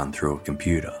simply be run through a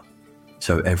computer,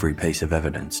 so every piece of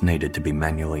evidence needed to be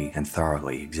manually and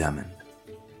thoroughly examined.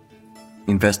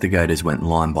 Investigators went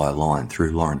line by line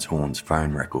through Lawrence Horn's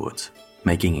phone records,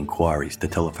 making inquiries to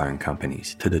telephone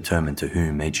companies to determine to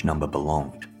whom each number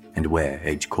belonged and where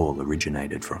each call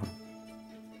originated from.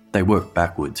 They worked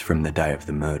backwards from the day of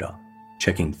the murder,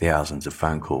 checking thousands of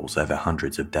phone calls over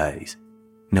hundreds of days,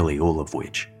 nearly all of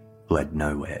which led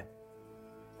nowhere.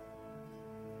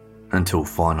 Until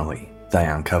finally, they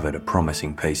uncovered a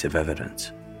promising piece of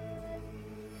evidence.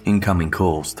 Incoming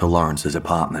calls to Lawrence's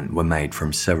apartment were made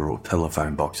from several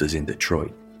telephone boxes in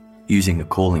Detroit, using a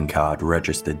calling card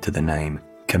registered to the name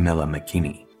Camilla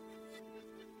McKinney.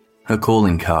 A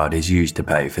calling card is used to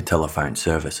pay for telephone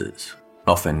services,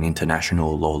 often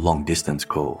international or long-distance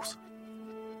calls.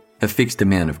 A fixed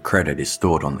amount of credit is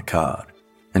stored on the card,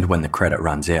 and when the credit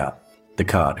runs out, the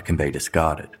card can be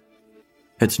discarded.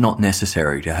 It's not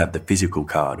necessary to have the physical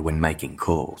card when making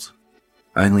calls.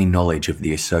 Only knowledge of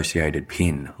the associated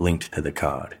PIN linked to the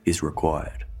card is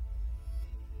required.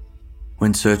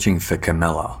 When searching for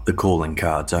Camilla, the calling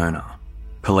card's owner,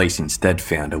 police instead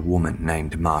found a woman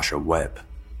named Marsha Webb.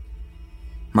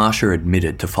 Marsha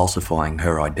admitted to falsifying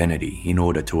her identity in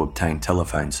order to obtain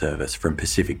telephone service from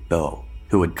Pacific Bell,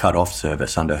 who had cut off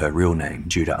service under her real name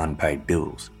due to unpaid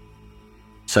bills.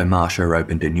 So Marsha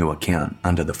opened a new account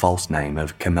under the false name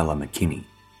of Camilla McKinney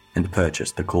and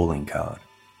purchased the calling card.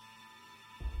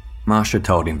 Marsha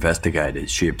told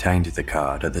investigators she obtained the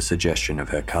card at the suggestion of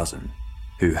her cousin,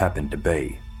 who happened to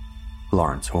be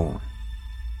Lawrence Horn.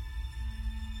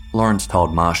 Lawrence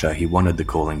told Marsha he wanted the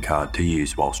calling card to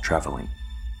use whilst travelling.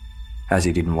 As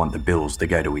he didn't want the bills to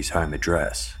go to his home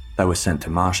address, they were sent to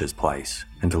Marsha's place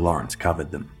and Lawrence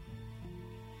covered them.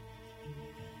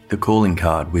 The calling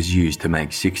card was used to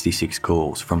make 66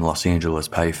 calls from Los Angeles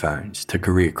payphones to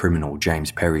career criminal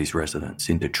James Perry's residence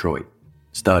in Detroit,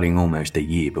 starting almost a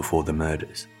year before the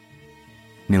murders.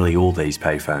 Nearly all these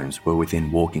payphones were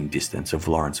within walking distance of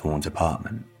Lawrence Horn's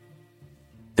apartment.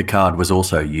 The card was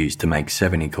also used to make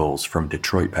 70 calls from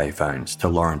Detroit payphones to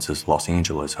Lawrence's Los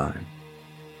Angeles home.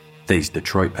 These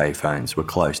Detroit payphones were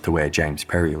close to where James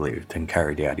Perry lived and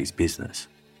carried out his business.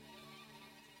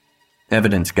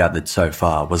 Evidence gathered so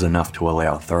far was enough to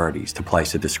allow authorities to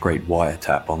place a discreet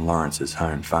wiretap on Lawrence's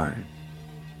home phone.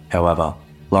 However,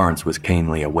 Lawrence was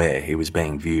keenly aware he was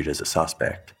being viewed as a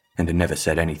suspect and had never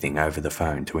said anything over the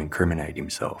phone to incriminate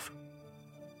himself.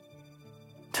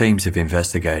 Teams of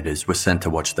investigators were sent to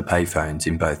watch the payphones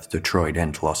in both Detroit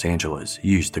and Los Angeles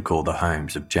used to call the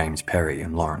homes of James Perry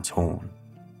and Lawrence Horn,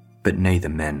 but neither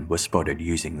men were spotted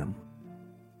using them.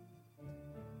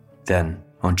 Then,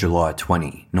 on July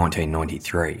 20,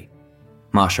 1993,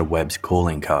 Marsha Webb's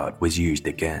calling card was used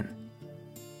again.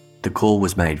 The call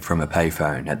was made from a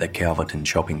payphone at the Calverton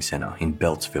Shopping Centre in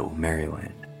Beltsville,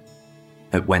 Maryland.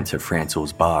 It went to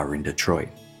Francel's Bar in Detroit,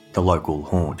 the local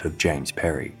haunt of James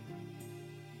Perry.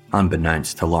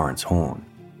 Unbeknownst to Lawrence Horn,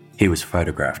 he was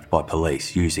photographed by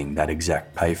police using that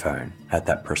exact payphone at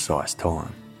that precise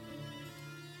time.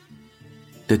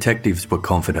 Detectives were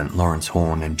confident Lawrence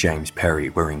Horn and James Perry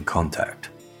were in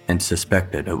contact and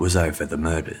suspected it was over the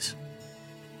murders.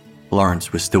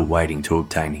 Lawrence was still waiting to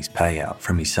obtain his payout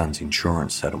from his son's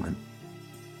insurance settlement.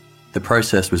 The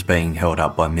process was being held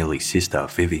up by Millie's sister,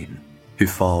 Vivian, who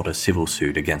filed a civil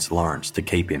suit against Lawrence to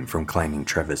keep him from claiming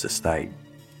Trevor's estate.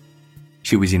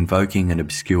 She was invoking an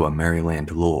obscure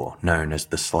Maryland law known as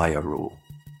the Slayer Rule.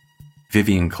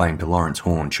 Vivian claimed Lawrence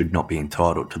Horn should not be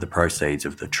entitled to the proceeds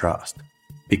of the trust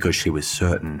because she was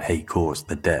certain he caused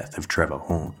the death of Trevor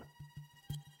Horn.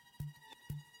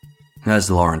 As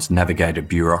Lawrence navigated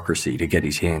bureaucracy to get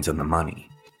his hands on the money,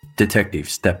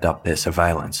 detectives stepped up their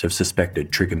surveillance of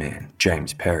suspected triggerman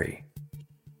James Perry.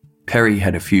 Perry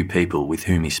had a few people with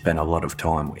whom he spent a lot of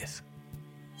time with.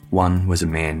 One was a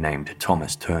man named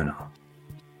Thomas Turner.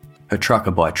 A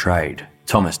trucker by trade,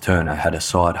 Thomas Turner had a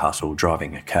side hustle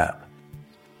driving a cab.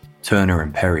 Turner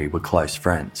and Perry were close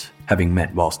friends, having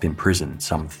met whilst in prison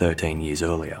some 13 years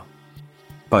earlier.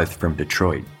 Both from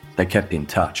Detroit, they kept in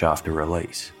touch after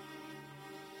release.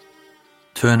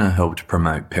 Turner helped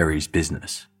promote Perry's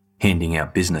business, handing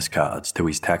out business cards to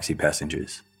his taxi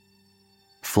passengers.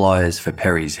 Flyers for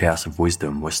Perry's House of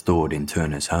Wisdom were stored in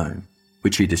Turner's home,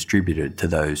 which he distributed to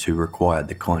those who required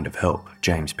the kind of help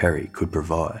James Perry could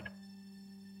provide.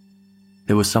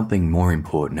 There was something more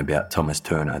important about Thomas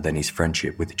Turner than his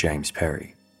friendship with James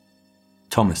Perry.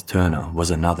 Thomas Turner was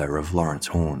another of Lawrence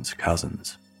Horn's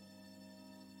cousins.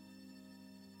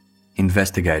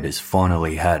 Investigators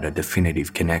finally had a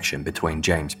definitive connection between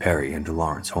James Perry and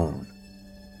Lawrence Horn.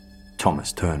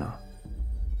 Thomas Turner.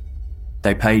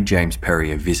 They paid James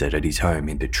Perry a visit at his home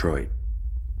in Detroit.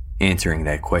 Answering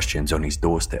their questions on his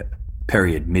doorstep,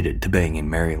 Perry admitted to being in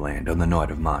Maryland on the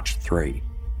night of March 3,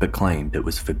 but claimed it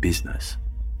was for business.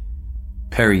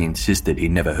 Perry insisted he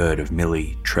never heard of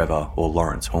Millie, Trevor, or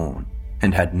Lawrence Horn,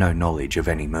 and had no knowledge of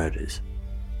any murders.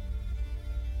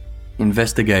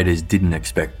 Investigators didn't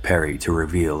expect Perry to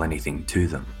reveal anything to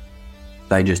them.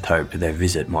 They just hoped their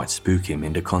visit might spook him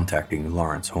into contacting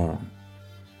Lawrence Horn.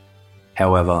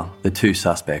 However, the two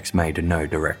suspects made no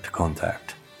direct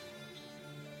contact.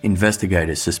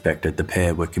 Investigators suspected the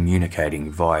pair were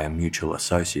communicating via mutual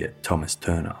associate Thomas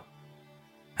Turner.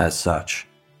 As such,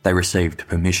 they received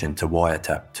permission to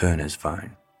wiretap Turner's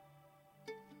phone.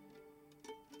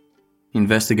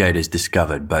 Investigators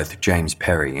discovered both James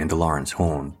Perry and Lawrence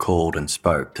Horn called and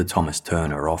spoke to Thomas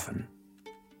Turner often,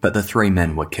 but the three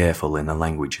men were careful in the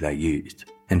language they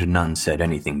used, and none said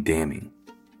anything damning.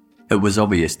 It was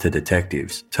obvious to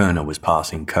detectives Turner was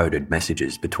passing coded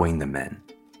messages between the men,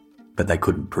 but they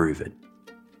couldn't prove it.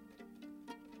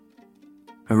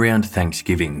 Around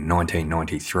Thanksgiving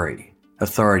 1993,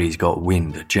 authorities got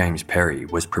wind James Perry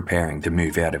was preparing to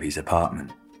move out of his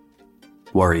apartment.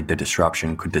 Worried the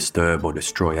disruption could disturb or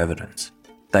destroy evidence,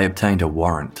 they obtained a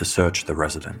warrant to search the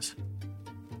residence.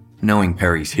 Knowing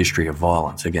Perry's history of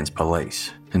violence against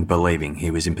police and believing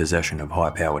he was in possession of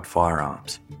high-powered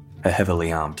firearms, a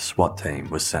heavily armed SWAT team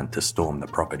was sent to storm the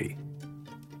property.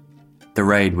 The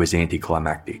raid was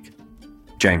anticlimactic.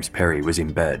 James Perry was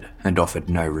in bed and offered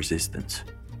no resistance.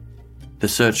 The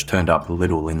search turned up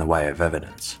little in the way of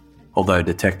evidence, although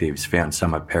detectives found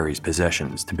some of Perry's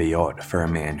possessions to be odd for a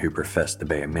man who professed to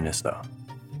be a minister.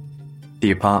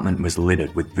 The apartment was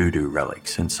littered with voodoo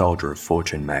relics and Soldier of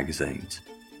Fortune magazines.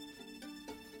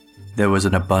 There was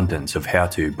an abundance of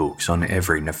how-to books on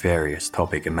every nefarious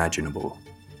topic imaginable,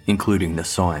 including the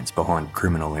science behind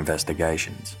criminal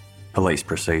investigations, police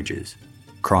procedures,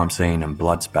 crime scene and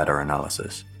blood spatter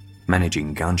analysis,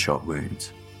 managing gunshot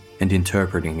wounds, and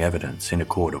interpreting evidence in a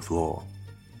court of law.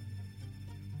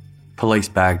 Police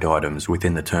bagged items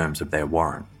within the terms of their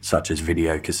warrant, such as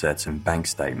video cassettes and bank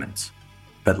statements,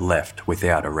 but left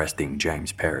without arresting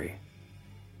James Perry.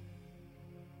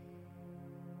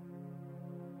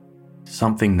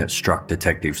 Something that struck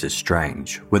detectives as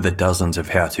strange were the dozens of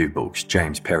how-to books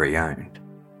James Perry owned.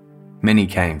 Many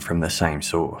came from the same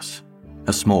source,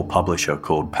 a small publisher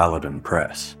called Paladin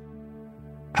Press.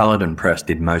 Paladin Press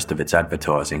did most of its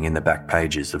advertising in the back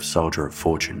pages of Soldier of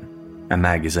Fortune, a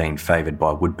magazine favoured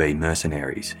by would-be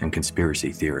mercenaries and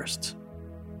conspiracy theorists.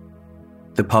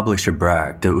 The publisher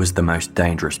bragged it was the most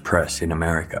dangerous press in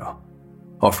America,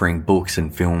 offering books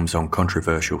and films on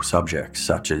controversial subjects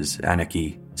such as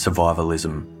anarchy,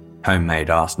 survivalism, homemade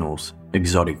arsenals,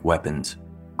 exotic weapons,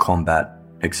 combat,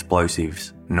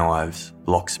 explosives, knives,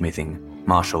 locksmithing,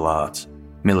 martial arts,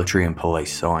 military and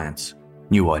police science,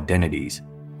 new identities,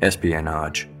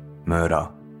 espionage, murder,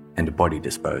 and body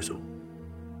disposal.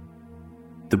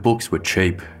 The books were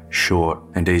cheap, short,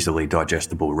 and easily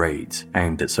digestible reads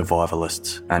aimed at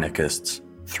survivalists, anarchists,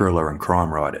 thriller and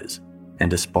crime writers,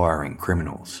 and aspiring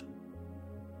criminals.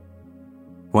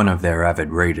 One of their avid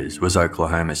readers was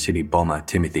Oklahoma City bomber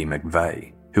Timothy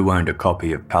McVeigh, who owned a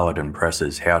copy of Paladin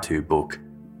Press's how-to book,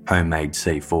 Homemade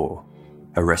C4,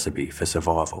 A Recipe for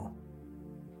Survival.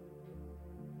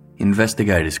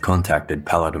 Investigators contacted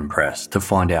Paladin Press to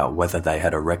find out whether they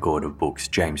had a record of books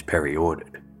James Perry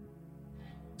ordered.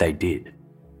 They did,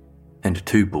 and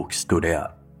 2 books stood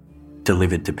out,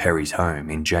 delivered to Perry's home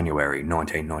in January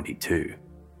 1992.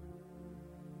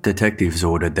 Detectives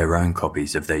ordered their own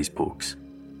copies of these books,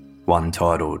 one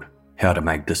titled How to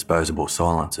Make Disposable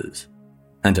Silencers,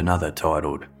 and another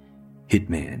titled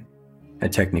Hitman, a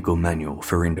technical manual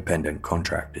for independent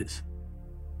contractors.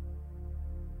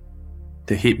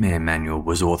 The Hitman manual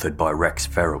was authored by Rex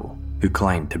Ferrell, who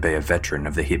claimed to be a veteran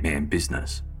of the hitman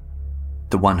business.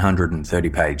 The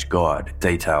 130-page guide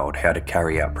detailed how to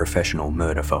carry out professional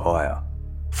murder for hire,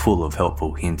 full of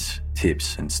helpful hints,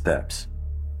 tips, and steps.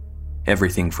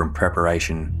 Everything from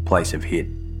preparation, place of hit,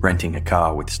 renting a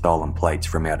car with stolen plates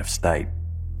from out of state,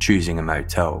 choosing a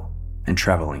motel, and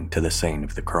travelling to the scene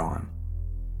of the crime.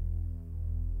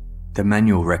 The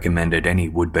manual recommended any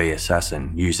would-be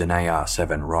assassin use an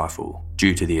AR-7 rifle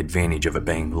due to the advantage of it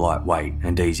being lightweight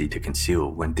and easy to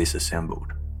conceal when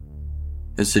disassembled.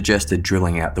 It suggested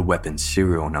drilling out the weapon's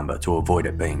serial number to avoid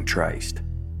it being traced.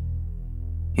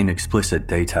 In explicit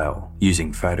detail,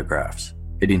 using photographs,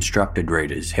 it instructed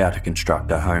readers how to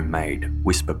construct a homemade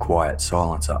whisper-quiet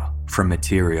silencer from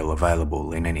material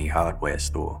available in any hardware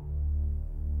store.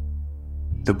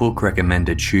 The book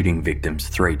recommended shooting victims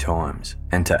 3 times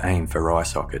and to aim for eye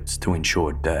sockets to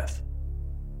ensure death.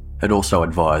 It also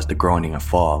advised grinding a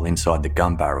file inside the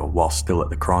gun barrel while still at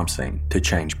the crime scene to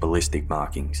change ballistic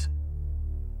markings.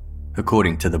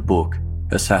 According to the book,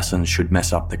 assassins should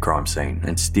mess up the crime scene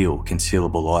and steal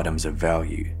concealable items of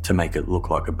value to make it look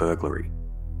like a burglary.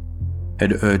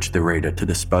 It urged the reader to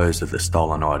dispose of the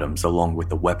stolen items along with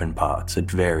the weapon parts at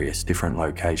various different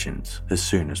locations as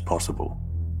soon as possible.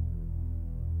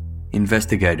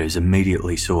 Investigators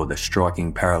immediately saw the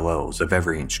striking parallels of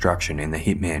every instruction in the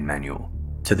Hitman manual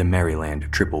to the Maryland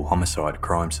triple homicide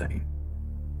crime scene.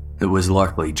 It was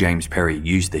likely James Perry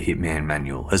used the Hitman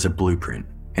manual as a blueprint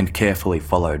and carefully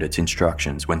followed its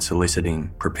instructions when soliciting,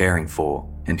 preparing for,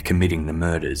 and committing the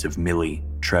murders of Millie,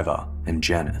 Trevor, and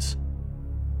Janice.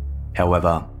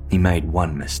 However, he made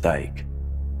one mistake.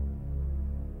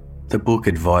 The book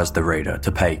advised the reader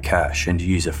to pay cash and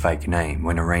use a fake name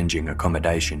when arranging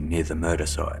accommodation near the murder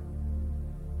site.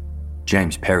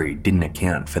 James Perry didn't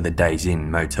account for the Days Inn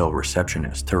motel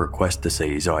receptionist to request to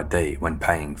see his ID when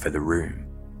paying for the room.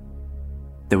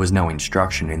 There was no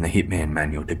instruction in the Hitman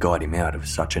manual to guide him out of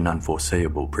such an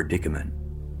unforeseeable predicament.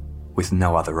 With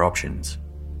no other options,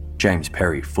 James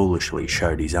Perry foolishly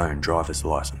showed his own driver's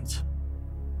license.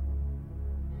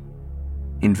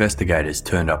 Investigators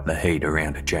turned up the heat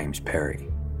around James Perry.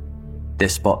 Their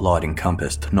spotlight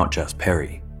encompassed not just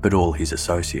Perry, but all his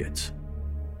associates.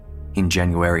 In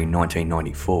January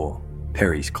 1994,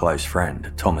 Perry's close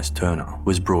friend, Thomas Turner,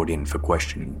 was brought in for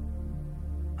questioning.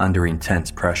 Under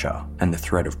intense pressure and the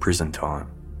threat of prison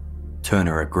time,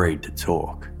 Turner agreed to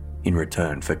talk in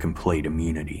return for complete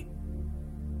immunity.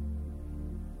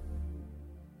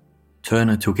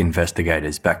 Turner took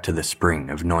investigators back to the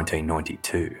spring of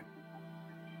 1992.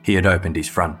 He had opened his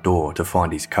front door to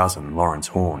find his cousin Lawrence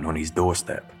Horn on his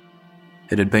doorstep.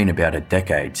 It had been about a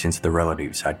decade since the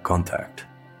relatives had contact.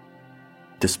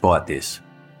 Despite this,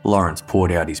 Lawrence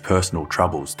poured out his personal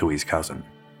troubles to his cousin,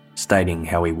 stating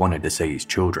how he wanted to see his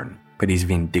children, but his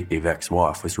vindictive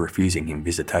ex-wife was refusing him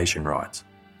visitation rights,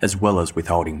 as well as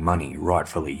withholding money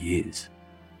rightfully his.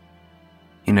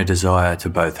 In a desire to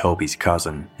both help his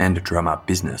cousin and drum up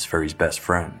business for his best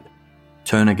friend,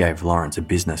 Turner gave Lawrence a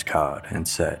business card and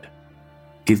said,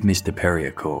 "Give Mr. Perry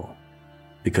a call,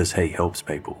 because he helps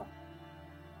people."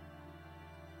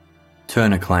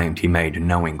 Turner claimed he made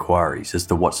no inquiries as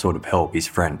to what sort of help his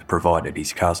friend provided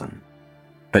his cousin.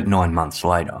 But 9 months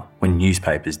later, when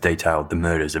newspapers detailed the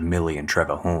murders of Millie and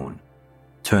Trevor Horn,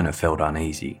 Turner felt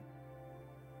uneasy.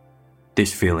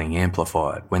 This feeling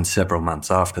amplified when several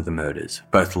months after the murders,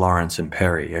 both Lawrence and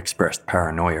Perry expressed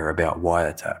paranoia about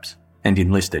wiretaps and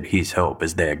enlisted his help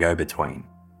as their go-between,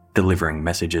 delivering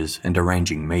messages and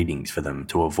arranging meetings for them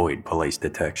to avoid police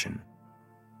detection.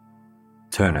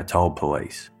 Turner told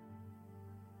police,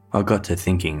 "I got to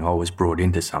thinking I was brought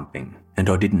into something and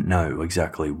I didn't know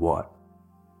exactly what.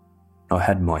 I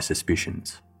had my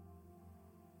suspicions."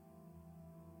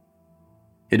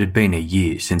 It had been a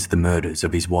year since the murders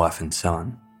of his wife and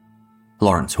son.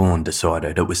 Lawrence Horn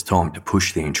decided it was time to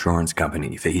push the insurance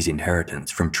company for his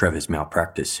inheritance from Trevor's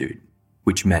malpractice suit,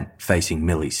 which meant facing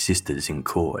Millie's sisters in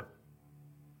court.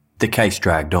 The case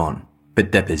dragged on,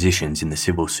 but depositions in the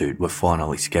civil suit were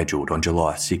finally scheduled on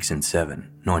July 6 and 7,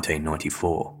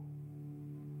 1994.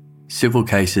 Civil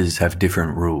cases have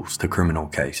different rules to criminal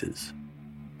cases.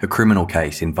 A criminal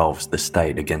case involves the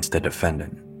state against a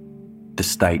defendant. The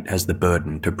state has the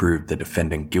burden to prove the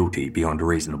defendant guilty beyond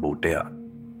reasonable doubt.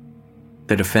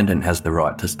 The defendant has the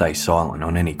right to stay silent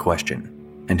on any question,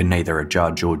 and neither a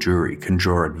judge or jury can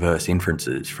draw adverse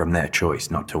inferences from their choice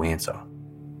not to answer.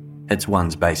 It's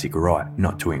one's basic right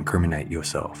not to incriminate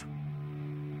yourself.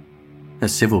 A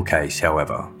civil case,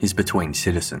 however, is between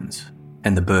citizens,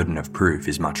 and the burden of proof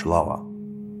is much lower.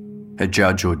 A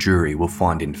judge or jury will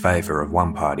find in favour of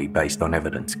one party based on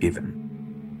evidence given.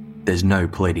 There's no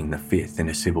pleading the fifth in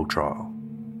a civil trial.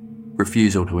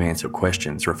 Refusal to answer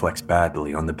questions reflects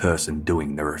badly on the person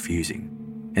doing the refusing,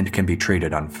 and can be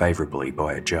treated unfavourably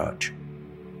by a judge.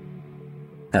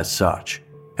 As such,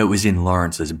 it was in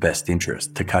Lawrence's best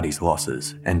interest to cut his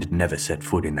losses and never set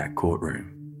foot in that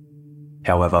courtroom.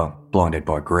 However, blinded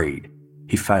by greed,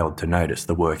 he failed to notice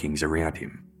the workings around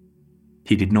him.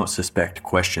 He did not suspect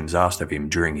questions asked of him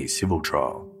during his civil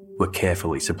trial were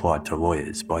carefully supplied to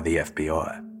lawyers by the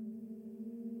FBI.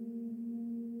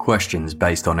 Questions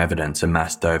based on evidence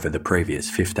amassed over the previous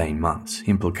 15 months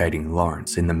implicating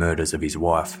Lawrence in the murders of his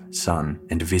wife, son,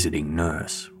 and visiting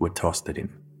nurse were tossed at him.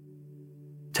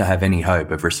 To have any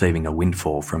hope of receiving a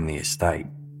windfall from the estate,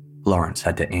 Lawrence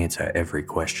had to answer every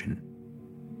question.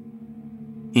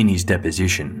 In his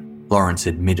deposition, Lawrence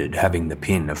admitted having the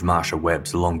PIN of Marsha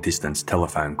Webb's long-distance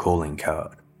telephone calling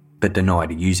card, but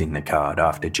denied using the card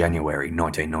after January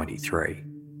 1993.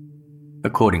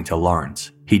 According to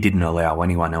Lawrence, he didn't allow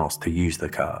anyone else to use the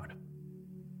card.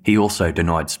 He also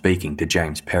denied speaking to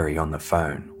James Perry on the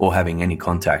phone or having any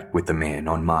contact with the man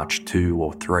on March 2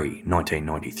 or 3,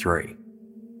 1993.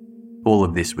 All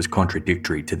of this was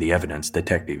contradictory to the evidence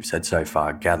detectives had so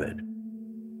far gathered.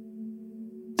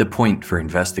 The point for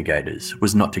investigators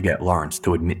was not to get Lawrence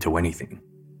to admit to anything.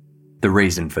 The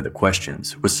reason for the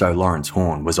questions was so Lawrence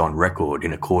Horn was on record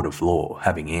in a court of law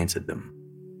having answered them.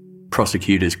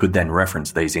 Prosecutors could then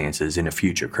reference these answers in a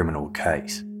future criminal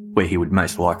case, where he would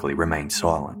most likely remain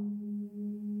silent.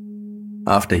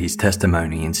 After his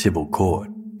testimony in civil court,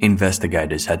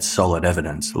 investigators had solid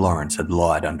evidence Lawrence had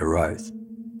lied under oath,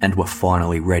 and were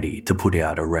finally ready to put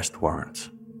out arrest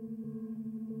warrants.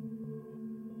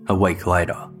 A week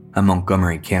later, a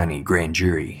Montgomery County grand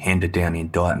jury handed down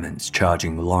indictments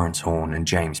charging Lawrence Horn and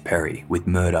James Perry with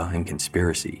murder and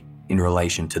conspiracy in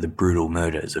relation to the brutal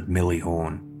murders of Millie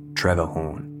Horn, Trevor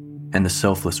Horn, and the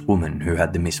selfless woman who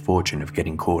had the misfortune of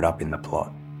getting caught up in the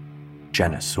plot,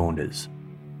 Janice Saunders.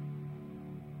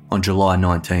 On July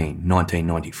 19,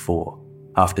 1994,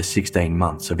 after 16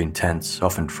 months of intense,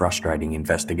 often frustrating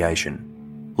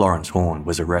investigation, Lawrence Horn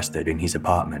was arrested in his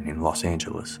apartment in Los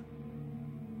Angeles.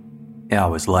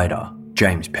 Hours later,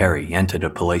 James Perry entered a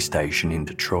police station in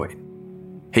Detroit.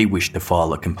 He wished to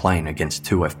file a complaint against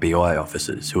 2 FBI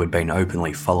officers who had been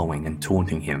openly following and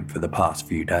taunting him for the past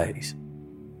few days.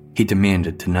 He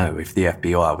demanded to know if the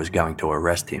FBI was going to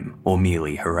arrest him or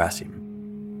merely harass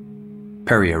him.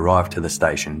 Perry arrived to the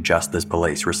station just as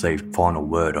police received final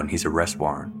word on his arrest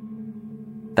warrant.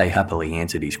 They happily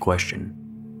answered his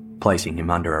question, placing him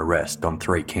under arrest on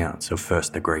 3 counts of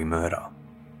first-degree murder.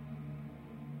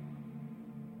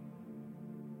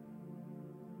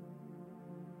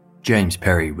 James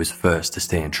Perry was first to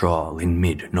stand trial in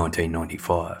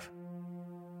mid-1995.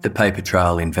 The paper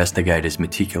trail investigators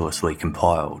meticulously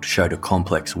compiled showed a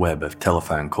complex web of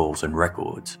telephone calls and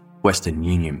records, Western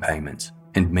Union payments,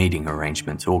 and meeting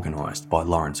arrangements organised by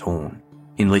Lawrence Horn,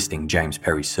 enlisting James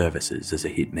Perry's services as a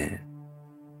hitman.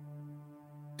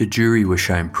 The jury was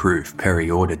shown proof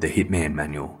Perry ordered the hitman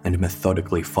manual and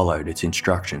methodically followed its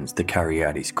instructions to carry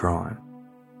out his crime.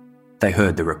 They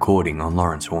heard the recording on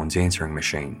Lawrence Horn's answering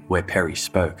machine where Perry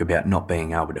spoke about not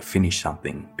being able to finish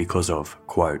something because of,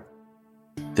 quote,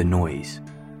 the noise.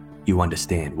 You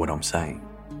understand what I'm saying?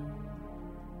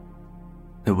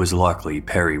 It was likely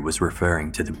Perry was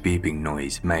referring to the beeping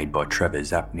noise made by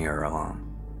Trevor's apnea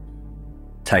alarm.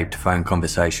 Taped phone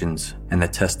conversations and the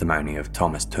testimony of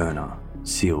Thomas Turner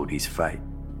sealed his fate.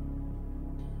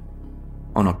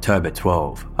 On October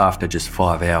 12, after just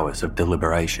 5 hours of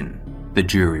deliberation, the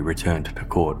jury returned to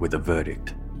court with a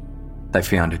verdict. They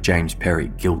found James Perry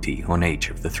guilty on each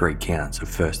of the 3 counts of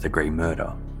first-degree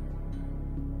murder.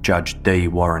 Judge D.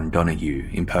 Warren Donahue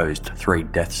imposed 3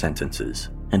 death sentences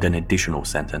and an additional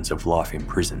sentence of life in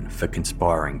prison for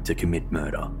conspiring to commit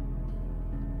murder.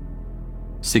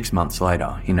 6 months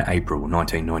later, in April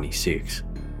 1996,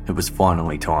 it was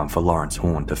finally time for Lawrence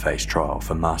Horn to face trial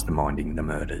for masterminding the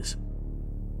murders.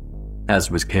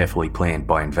 As was carefully planned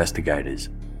by investigators,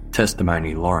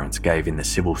 testimony Lawrence gave in the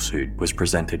civil suit was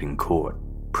presented in court,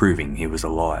 proving he was a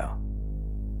liar.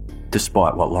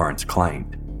 Despite what Lawrence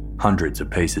claimed, hundreds of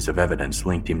pieces of evidence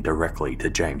linked him directly to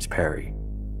James Perry.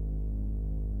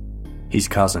 His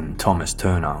cousin, Thomas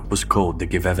Turner, was called to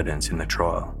give evidence in the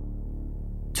trial.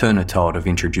 Turner told of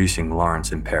introducing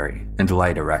Lawrence and Perry and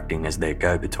later acting as their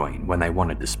go-between when they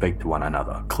wanted to speak to one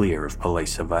another clear of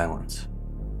police surveillance.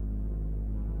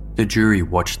 The jury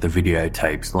watched the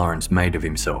videotapes Lawrence made of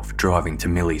himself driving to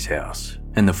Millie's house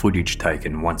and the footage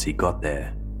taken once he got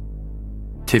there.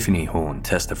 Tiffany Horn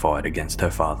testified against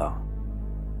her father.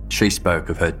 She spoke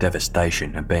of her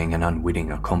devastation at being an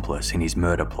unwitting accomplice in his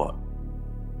murder plot.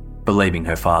 Believing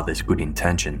her father's good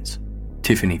intentions,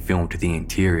 Tiffany filmed the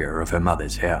interior of her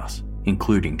mother's house,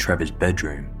 including Trevor's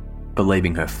bedroom,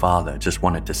 believing her father just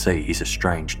wanted to see his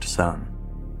estranged son.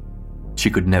 She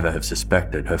could never have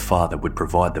suspected her father would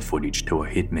provide the footage to a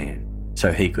hitman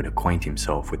so he could acquaint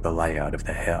himself with the layout of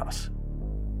the house.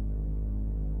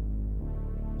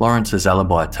 Lawrence's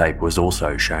alibi tape was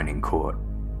also shown in court.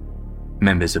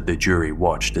 Members of the jury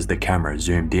watched as the camera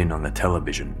zoomed in on the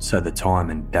television so the time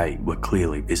and date were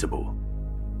clearly visible.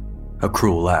 A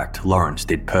cruel act Lawrence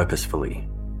did purposefully,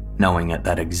 knowing at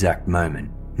that exact moment,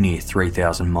 near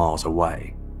 3,000 miles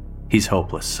away, his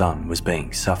helpless son was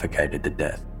being suffocated to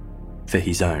death for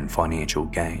his own financial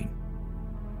gain.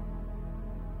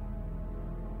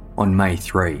 On May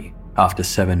 3, after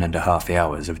 7.5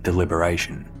 hours of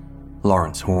deliberation,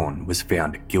 Lawrence Horn was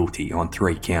found guilty on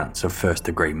 3 counts of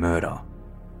first-degree murder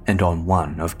and on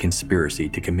 1 of conspiracy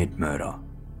to commit murder.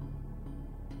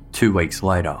 2 weeks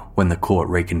later, when the court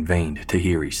reconvened to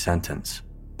hear his sentence,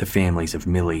 the families of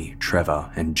Millie,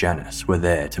 Trevor and Janice were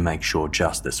there to make sure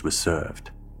justice was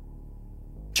served.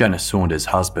 Janice Saunders'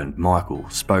 husband, Michael,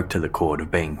 spoke to the court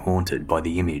of being haunted by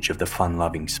the image of the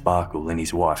fun-loving sparkle in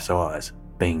his wife's eyes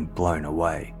being blown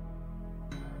away.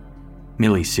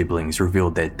 Millie's siblings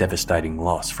revealed their devastating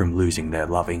loss from losing their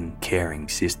loving, caring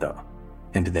sister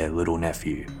and their little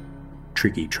nephew,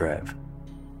 Tricky Trev.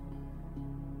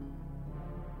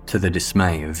 To the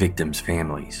dismay of victims'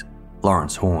 families,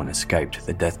 Lawrence Horn escaped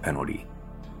the death penalty.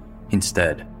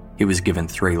 Instead, he was given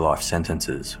 3 life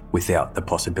sentences without the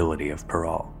possibility of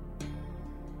parole.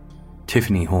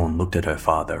 Tiffany Horn looked at her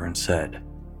father and said,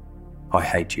 "I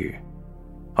hate you.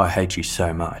 I hate you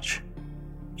so much.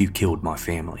 You killed my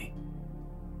family."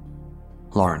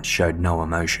 Lawrence showed no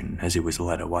emotion as he was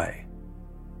led away.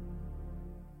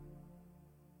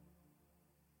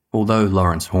 Although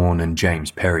Lawrence Horn and James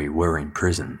Perry were in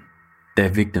prison, their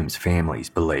victims' families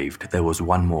believed there was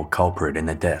one more culprit in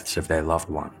the deaths of their loved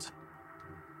ones.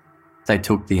 They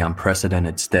took the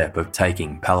unprecedented step of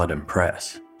taking Paladin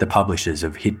Press, the publishers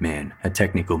of Hitman, a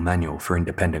technical manual for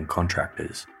independent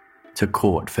contractors, to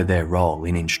court for their role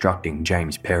in instructing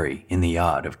James Perry in the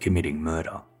art of committing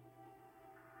murder.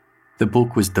 The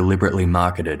book was deliberately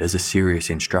marketed as a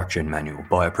serious instruction manual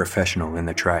by a professional in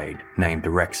the trade named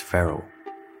Rex Farrell.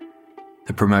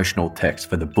 The promotional text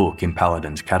for the book in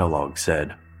Paladin's catalogue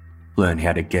said, "Learn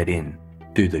how to get in,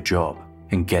 do the job,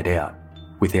 and get out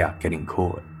without getting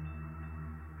caught."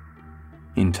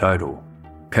 In total,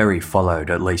 Perry followed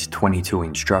at least 22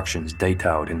 instructions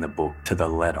detailed in the book to the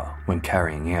letter when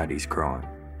carrying out his crime.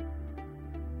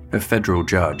 A federal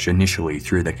judge initially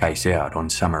threw the case out on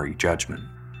summary judgment.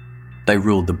 They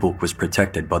ruled the book was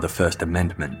protected by the First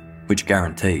Amendment, which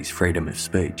guarantees freedom of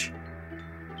speech.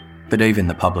 But even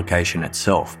the publication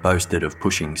itself boasted of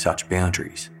pushing such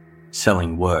boundaries,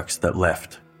 selling works that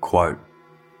left, quote,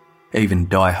 even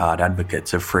die-hard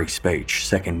advocates of free speech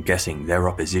second-guessing their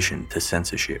opposition to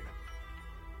censorship.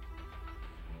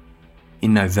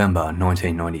 In November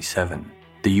 1997,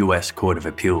 the US Court of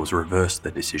Appeals reversed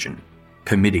the decision,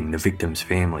 permitting the victims'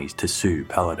 families to sue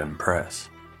Paladin Press.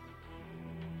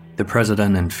 The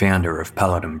president and founder of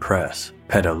Paladin Press,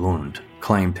 Petter Lund,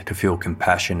 claimed to feel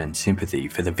compassion and sympathy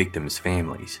for the victims'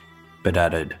 families, but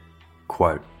added,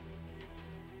 quote,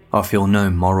 "I feel no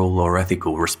moral or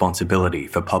ethical responsibility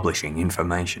for publishing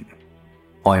information.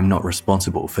 I am not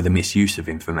responsible for the misuse of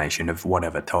information of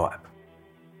whatever type.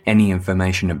 Any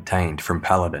information obtained from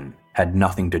Paladin had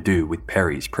nothing to do with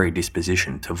Perry's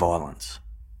predisposition to violence."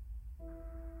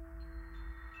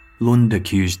 Lund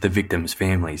accused the victims'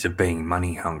 families of being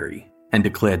money-hungry and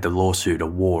declared the lawsuit a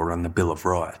war on the Bill of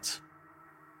Rights.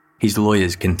 His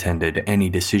lawyers contended any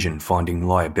decision finding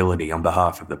liability on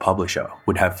behalf of the publisher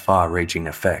would have far-reaching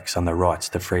effects on the rights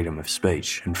to freedom of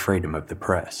speech and freedom of the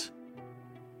press.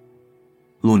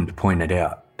 Lund pointed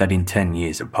out that in 10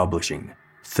 years of publishing,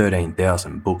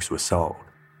 13,000 books were sold,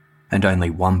 and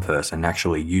only one person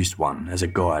actually used one as a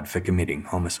guide for committing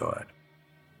homicide.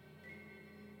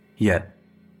 Yet,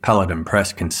 Paladin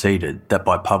Press conceded that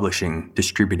by publishing,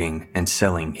 distributing and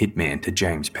selling Hitman to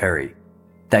James Perry,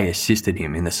 they assisted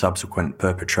him in the subsequent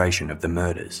perpetration of the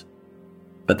murders,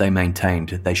 but they maintained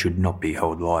they should not be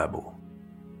held liable.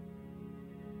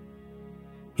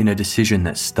 In a decision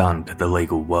that stunned the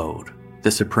legal world, the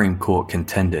Supreme Court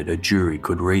contended a jury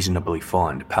could reasonably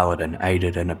find Paladin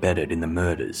aided and abetted in the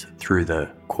murders through the,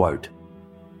 quote,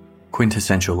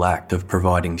 "quintessential act of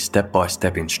providing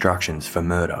step-by-step instructions for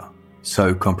murder,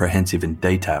 so comprehensive and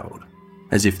detailed,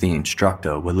 as if the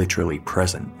instructor were literally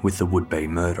present with the would-be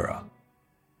murderer."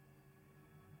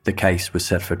 The case was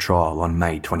set for trial on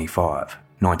May 25,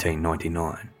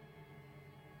 1999.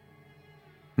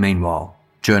 Meanwhile,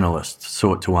 journalists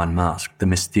sought to unmask the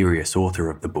mysterious author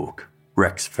of the book,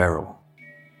 Rex Feral.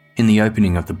 In the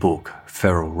opening of the book,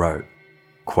 Feral wrote,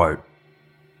 quote,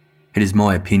 "It is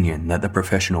my opinion that the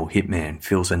professional hitman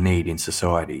feels a need in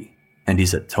society and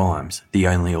is at times the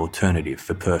only alternative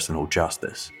for personal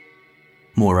justice.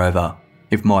 Moreover,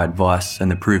 if my advice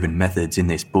and the proven methods in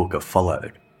this book are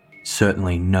followed,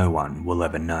 certainly no one will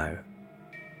ever know."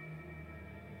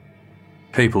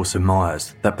 People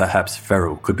surmised that perhaps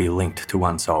Feral could be linked to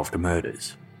unsolved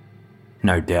murders.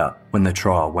 No doubt, when the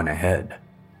trial went ahead,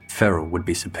 Feral would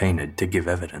be subpoenaed to give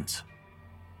evidence.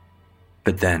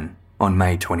 But then, on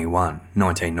May 21,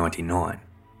 1999,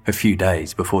 a few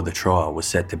days before the trial was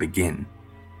set to begin,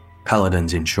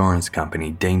 Paladin's insurance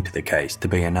company deemed the case to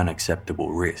be an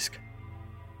unacceptable risk.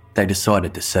 They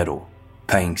decided to settle,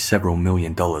 paying several $1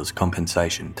 million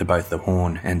compensation to both the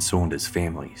Horn and Saunders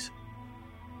families.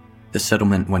 The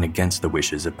settlement went against the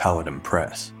wishes of Paladin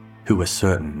Press, who were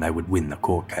certain they would win the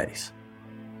court case.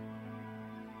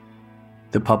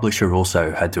 The publisher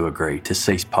also had to agree to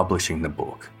cease publishing the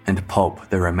book and pulp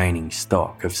the remaining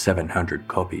stock of 700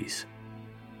 copies.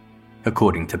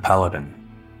 According to Paladin,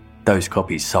 those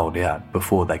copies sold out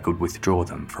before they could withdraw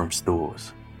them from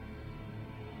stores.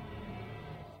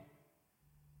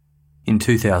 In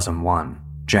 2001,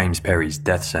 James Perry's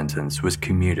death sentence was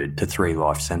commuted to 3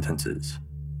 life sentences.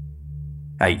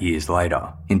 8 years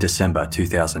later, in December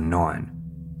 2009,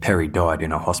 Perry died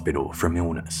in a hospital from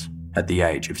illness at the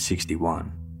age of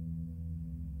 61.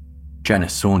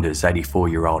 Janice Saunders'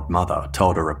 84-year-old mother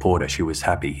told a reporter she was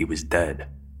happy he was dead,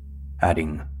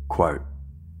 adding, quote,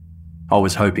 "I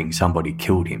was hoping somebody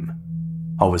killed him.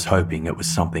 I was hoping it was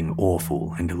something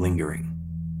awful and lingering."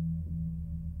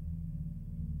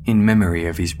 In memory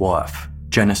of his wife,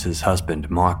 Janice's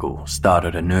husband Michael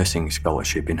started a nursing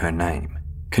scholarship in her name,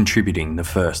 contributing the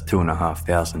first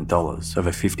 $2,500 of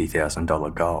a $50,000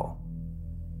 goal.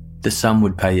 The sum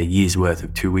would pay a year's worth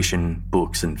of tuition,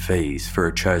 books and fees for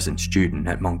a chosen student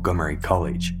at Montgomery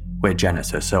College, where Janice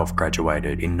herself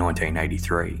graduated in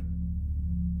 1983.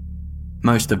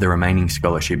 Most of the remaining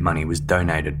scholarship money was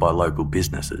donated by local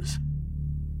businesses,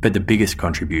 but the biggest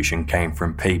contribution came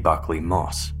from P. Buckley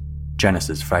Moss,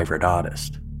 Janice's favourite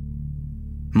artist.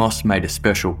 Moss made a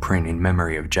special print in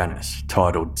memory of Janice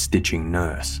titled Stitching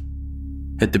Nurse.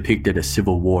 It depicted a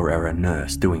Civil War-era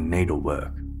nurse doing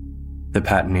needlework. The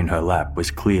pattern in her lap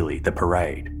was clearly the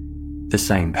parade, the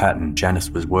same pattern Janice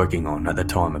was working on at the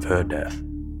time of her death.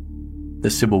 The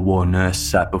Civil War nurse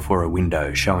sat before a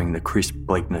window showing the crisp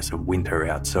bleakness of winter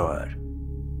outside,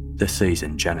 the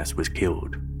season Janice was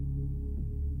killed.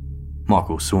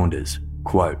 Michael Saunders,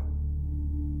 quote,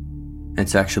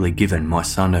 "It's actually given my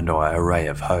son and I a ray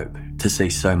of hope to see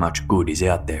so much good is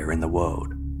out there in the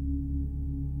world."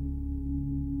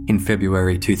 In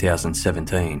February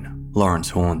 2017, Lawrence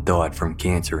Horn died from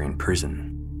cancer in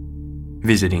prison.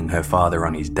 Visiting her father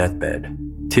on his deathbed,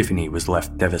 Tiffany was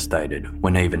left devastated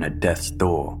when even at death's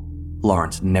door,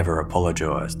 Lawrence never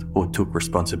apologised or took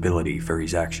responsibility for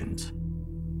his actions.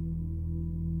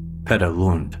 Peter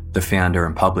Lund, the founder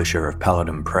and publisher of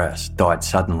Paladin Press, died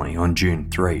suddenly on June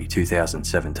 3,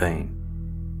 2017.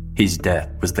 His death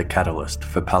was the catalyst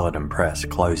for Paladin Press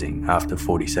closing after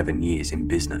 47 years in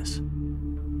business.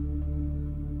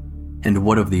 And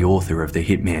what of the author of the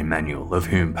Hitman Manual, of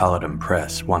whom Paladin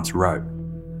Press once wrote?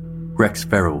 Rex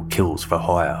Feral kills for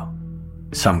hire.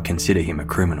 Some consider him a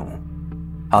criminal.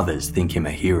 Others think him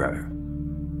a hero.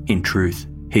 In truth,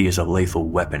 he is a lethal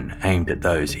weapon aimed at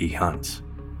those he hunts.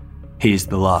 He is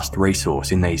the last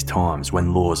resource in these times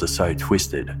when laws are so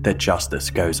twisted that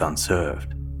justice goes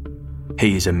unserved.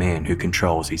 He is a man who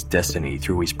controls his destiny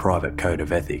through his private code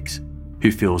of ethics,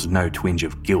 who feels no twinge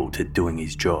of guilt at doing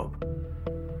his job.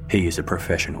 He is a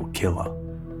professional killer.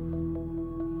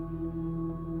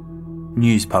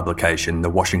 News publication The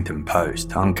Washington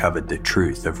Post uncovered the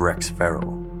truth of Rex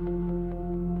Feral.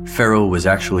 Feral was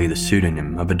actually the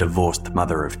pseudonym of a divorced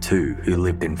mother of two who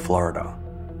lived in Florida.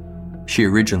 She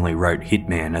originally wrote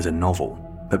Hitman as a novel,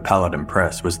 but Paladin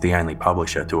Press was the only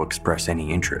publisher to express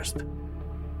any interest.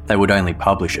 They would only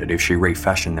publish it if she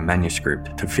refashioned the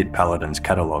manuscript to fit Paladin's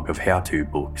catalogue of how-to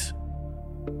books.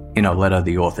 In a letter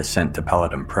the author sent to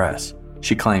Paladin Press,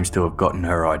 she claims to have gotten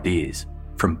her ideas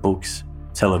from books,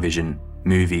 television,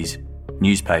 movies,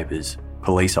 newspapers,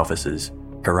 police officers,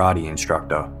 karate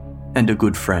instructor, and a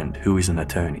good friend who is an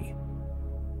attorney.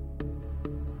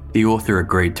 The author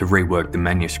agreed to rework the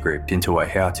manuscript into a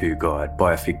how-to guide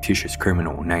by a fictitious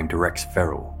criminal named Rex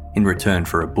Feral in return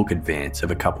for a book advance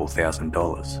of a couple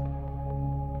 $1,000s.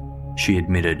 She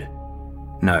admitted,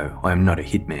 "No, I am not a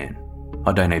hitman.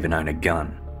 I don't even own a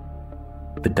gun.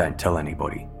 But don't tell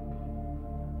anybody."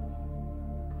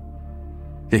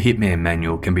 The Hitman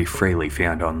Manual can be freely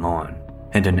found online,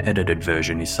 and an edited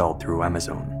version is sold through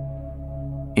Amazon.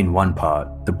 In one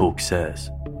part, the book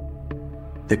says,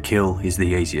 "The kill is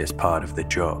the easiest part of the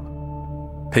job.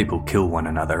 People kill one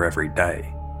another every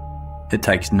day. It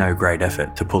takes no great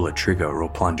effort to pull a trigger or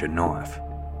plunge a knife.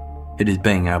 It is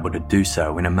being able to do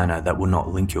so in a manner that will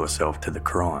not link yourself to the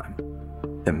crime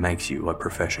that makes you a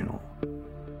professional."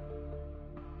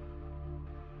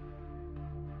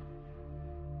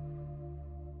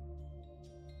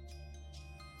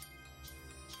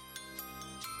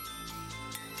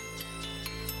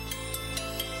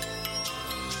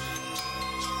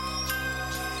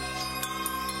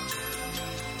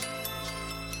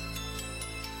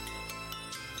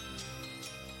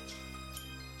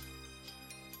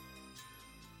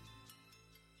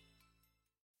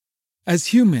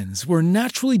 As humans, we're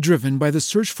naturally driven by the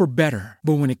search for better.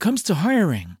 But when it comes to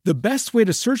hiring, the best way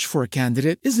to search for a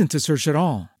candidate isn't to search at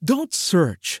all. Don't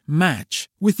search, match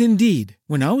with Indeed.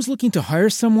 When I was looking to hire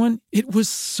someone, it was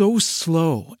so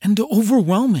slow and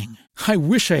overwhelming. I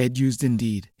wish I had used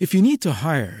Indeed. If you need to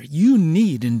hire, you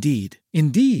need Indeed.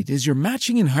 Indeed is your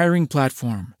matching and hiring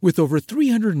platform with over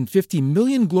 350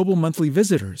 million global monthly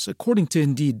visitors, according to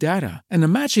Indeed data, and a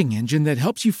matching engine that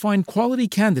helps you find quality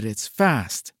candidates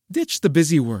fast. Ditch the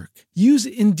busy work. Use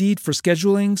Indeed for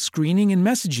scheduling, screening, and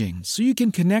messaging so you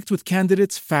can connect with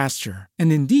candidates faster.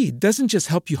 And Indeed doesn't just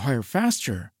help you hire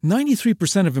faster.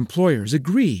 93% of employers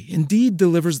agree Indeed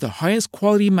delivers the highest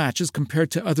quality matches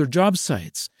compared to other job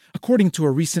sites, according to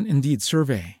a recent Indeed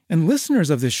survey. And listeners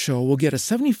of this show will get a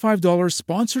 $75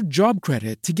 sponsored job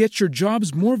credit to get your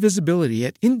jobs more visibility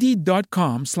at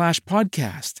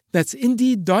Indeed.com/podcast. That's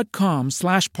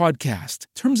Indeed.com/podcast.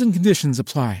 Terms and conditions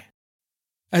apply.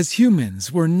 As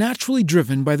humans, we're naturally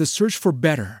driven by the search for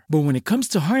better. But when it comes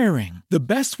to hiring, the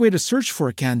best way to search for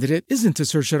a candidate isn't to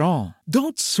search at all.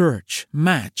 Don't search,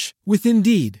 match with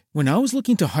Indeed. When I was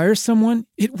looking to hire someone,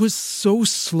 it was so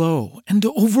slow and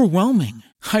overwhelming.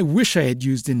 I wish I had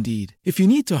used Indeed. If you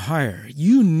need to hire,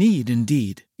 you need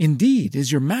Indeed. Indeed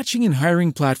is your matching and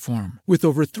hiring platform with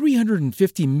over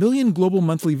 350 million global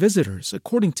monthly visitors,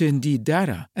 according to Indeed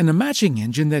data, and a matching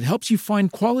engine that helps you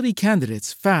find quality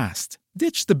candidates fast.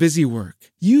 Ditch the busy work.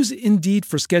 Use Indeed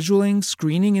for scheduling,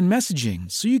 screening, and messaging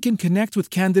so you can connect with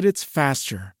candidates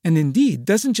faster. And Indeed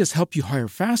doesn't just help you hire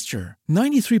faster.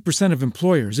 93% of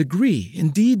employers agree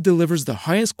Indeed delivers the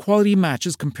highest quality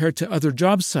matches compared to other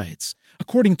job sites,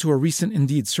 according to a recent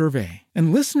Indeed survey.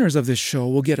 And listeners of this show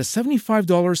will get a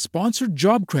 $75 sponsored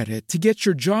job credit to get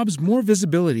your jobs more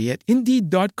visibility at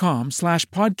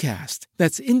Indeed.com/podcast.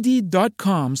 That's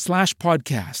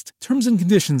Indeed.com/podcast. Terms and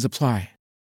conditions apply.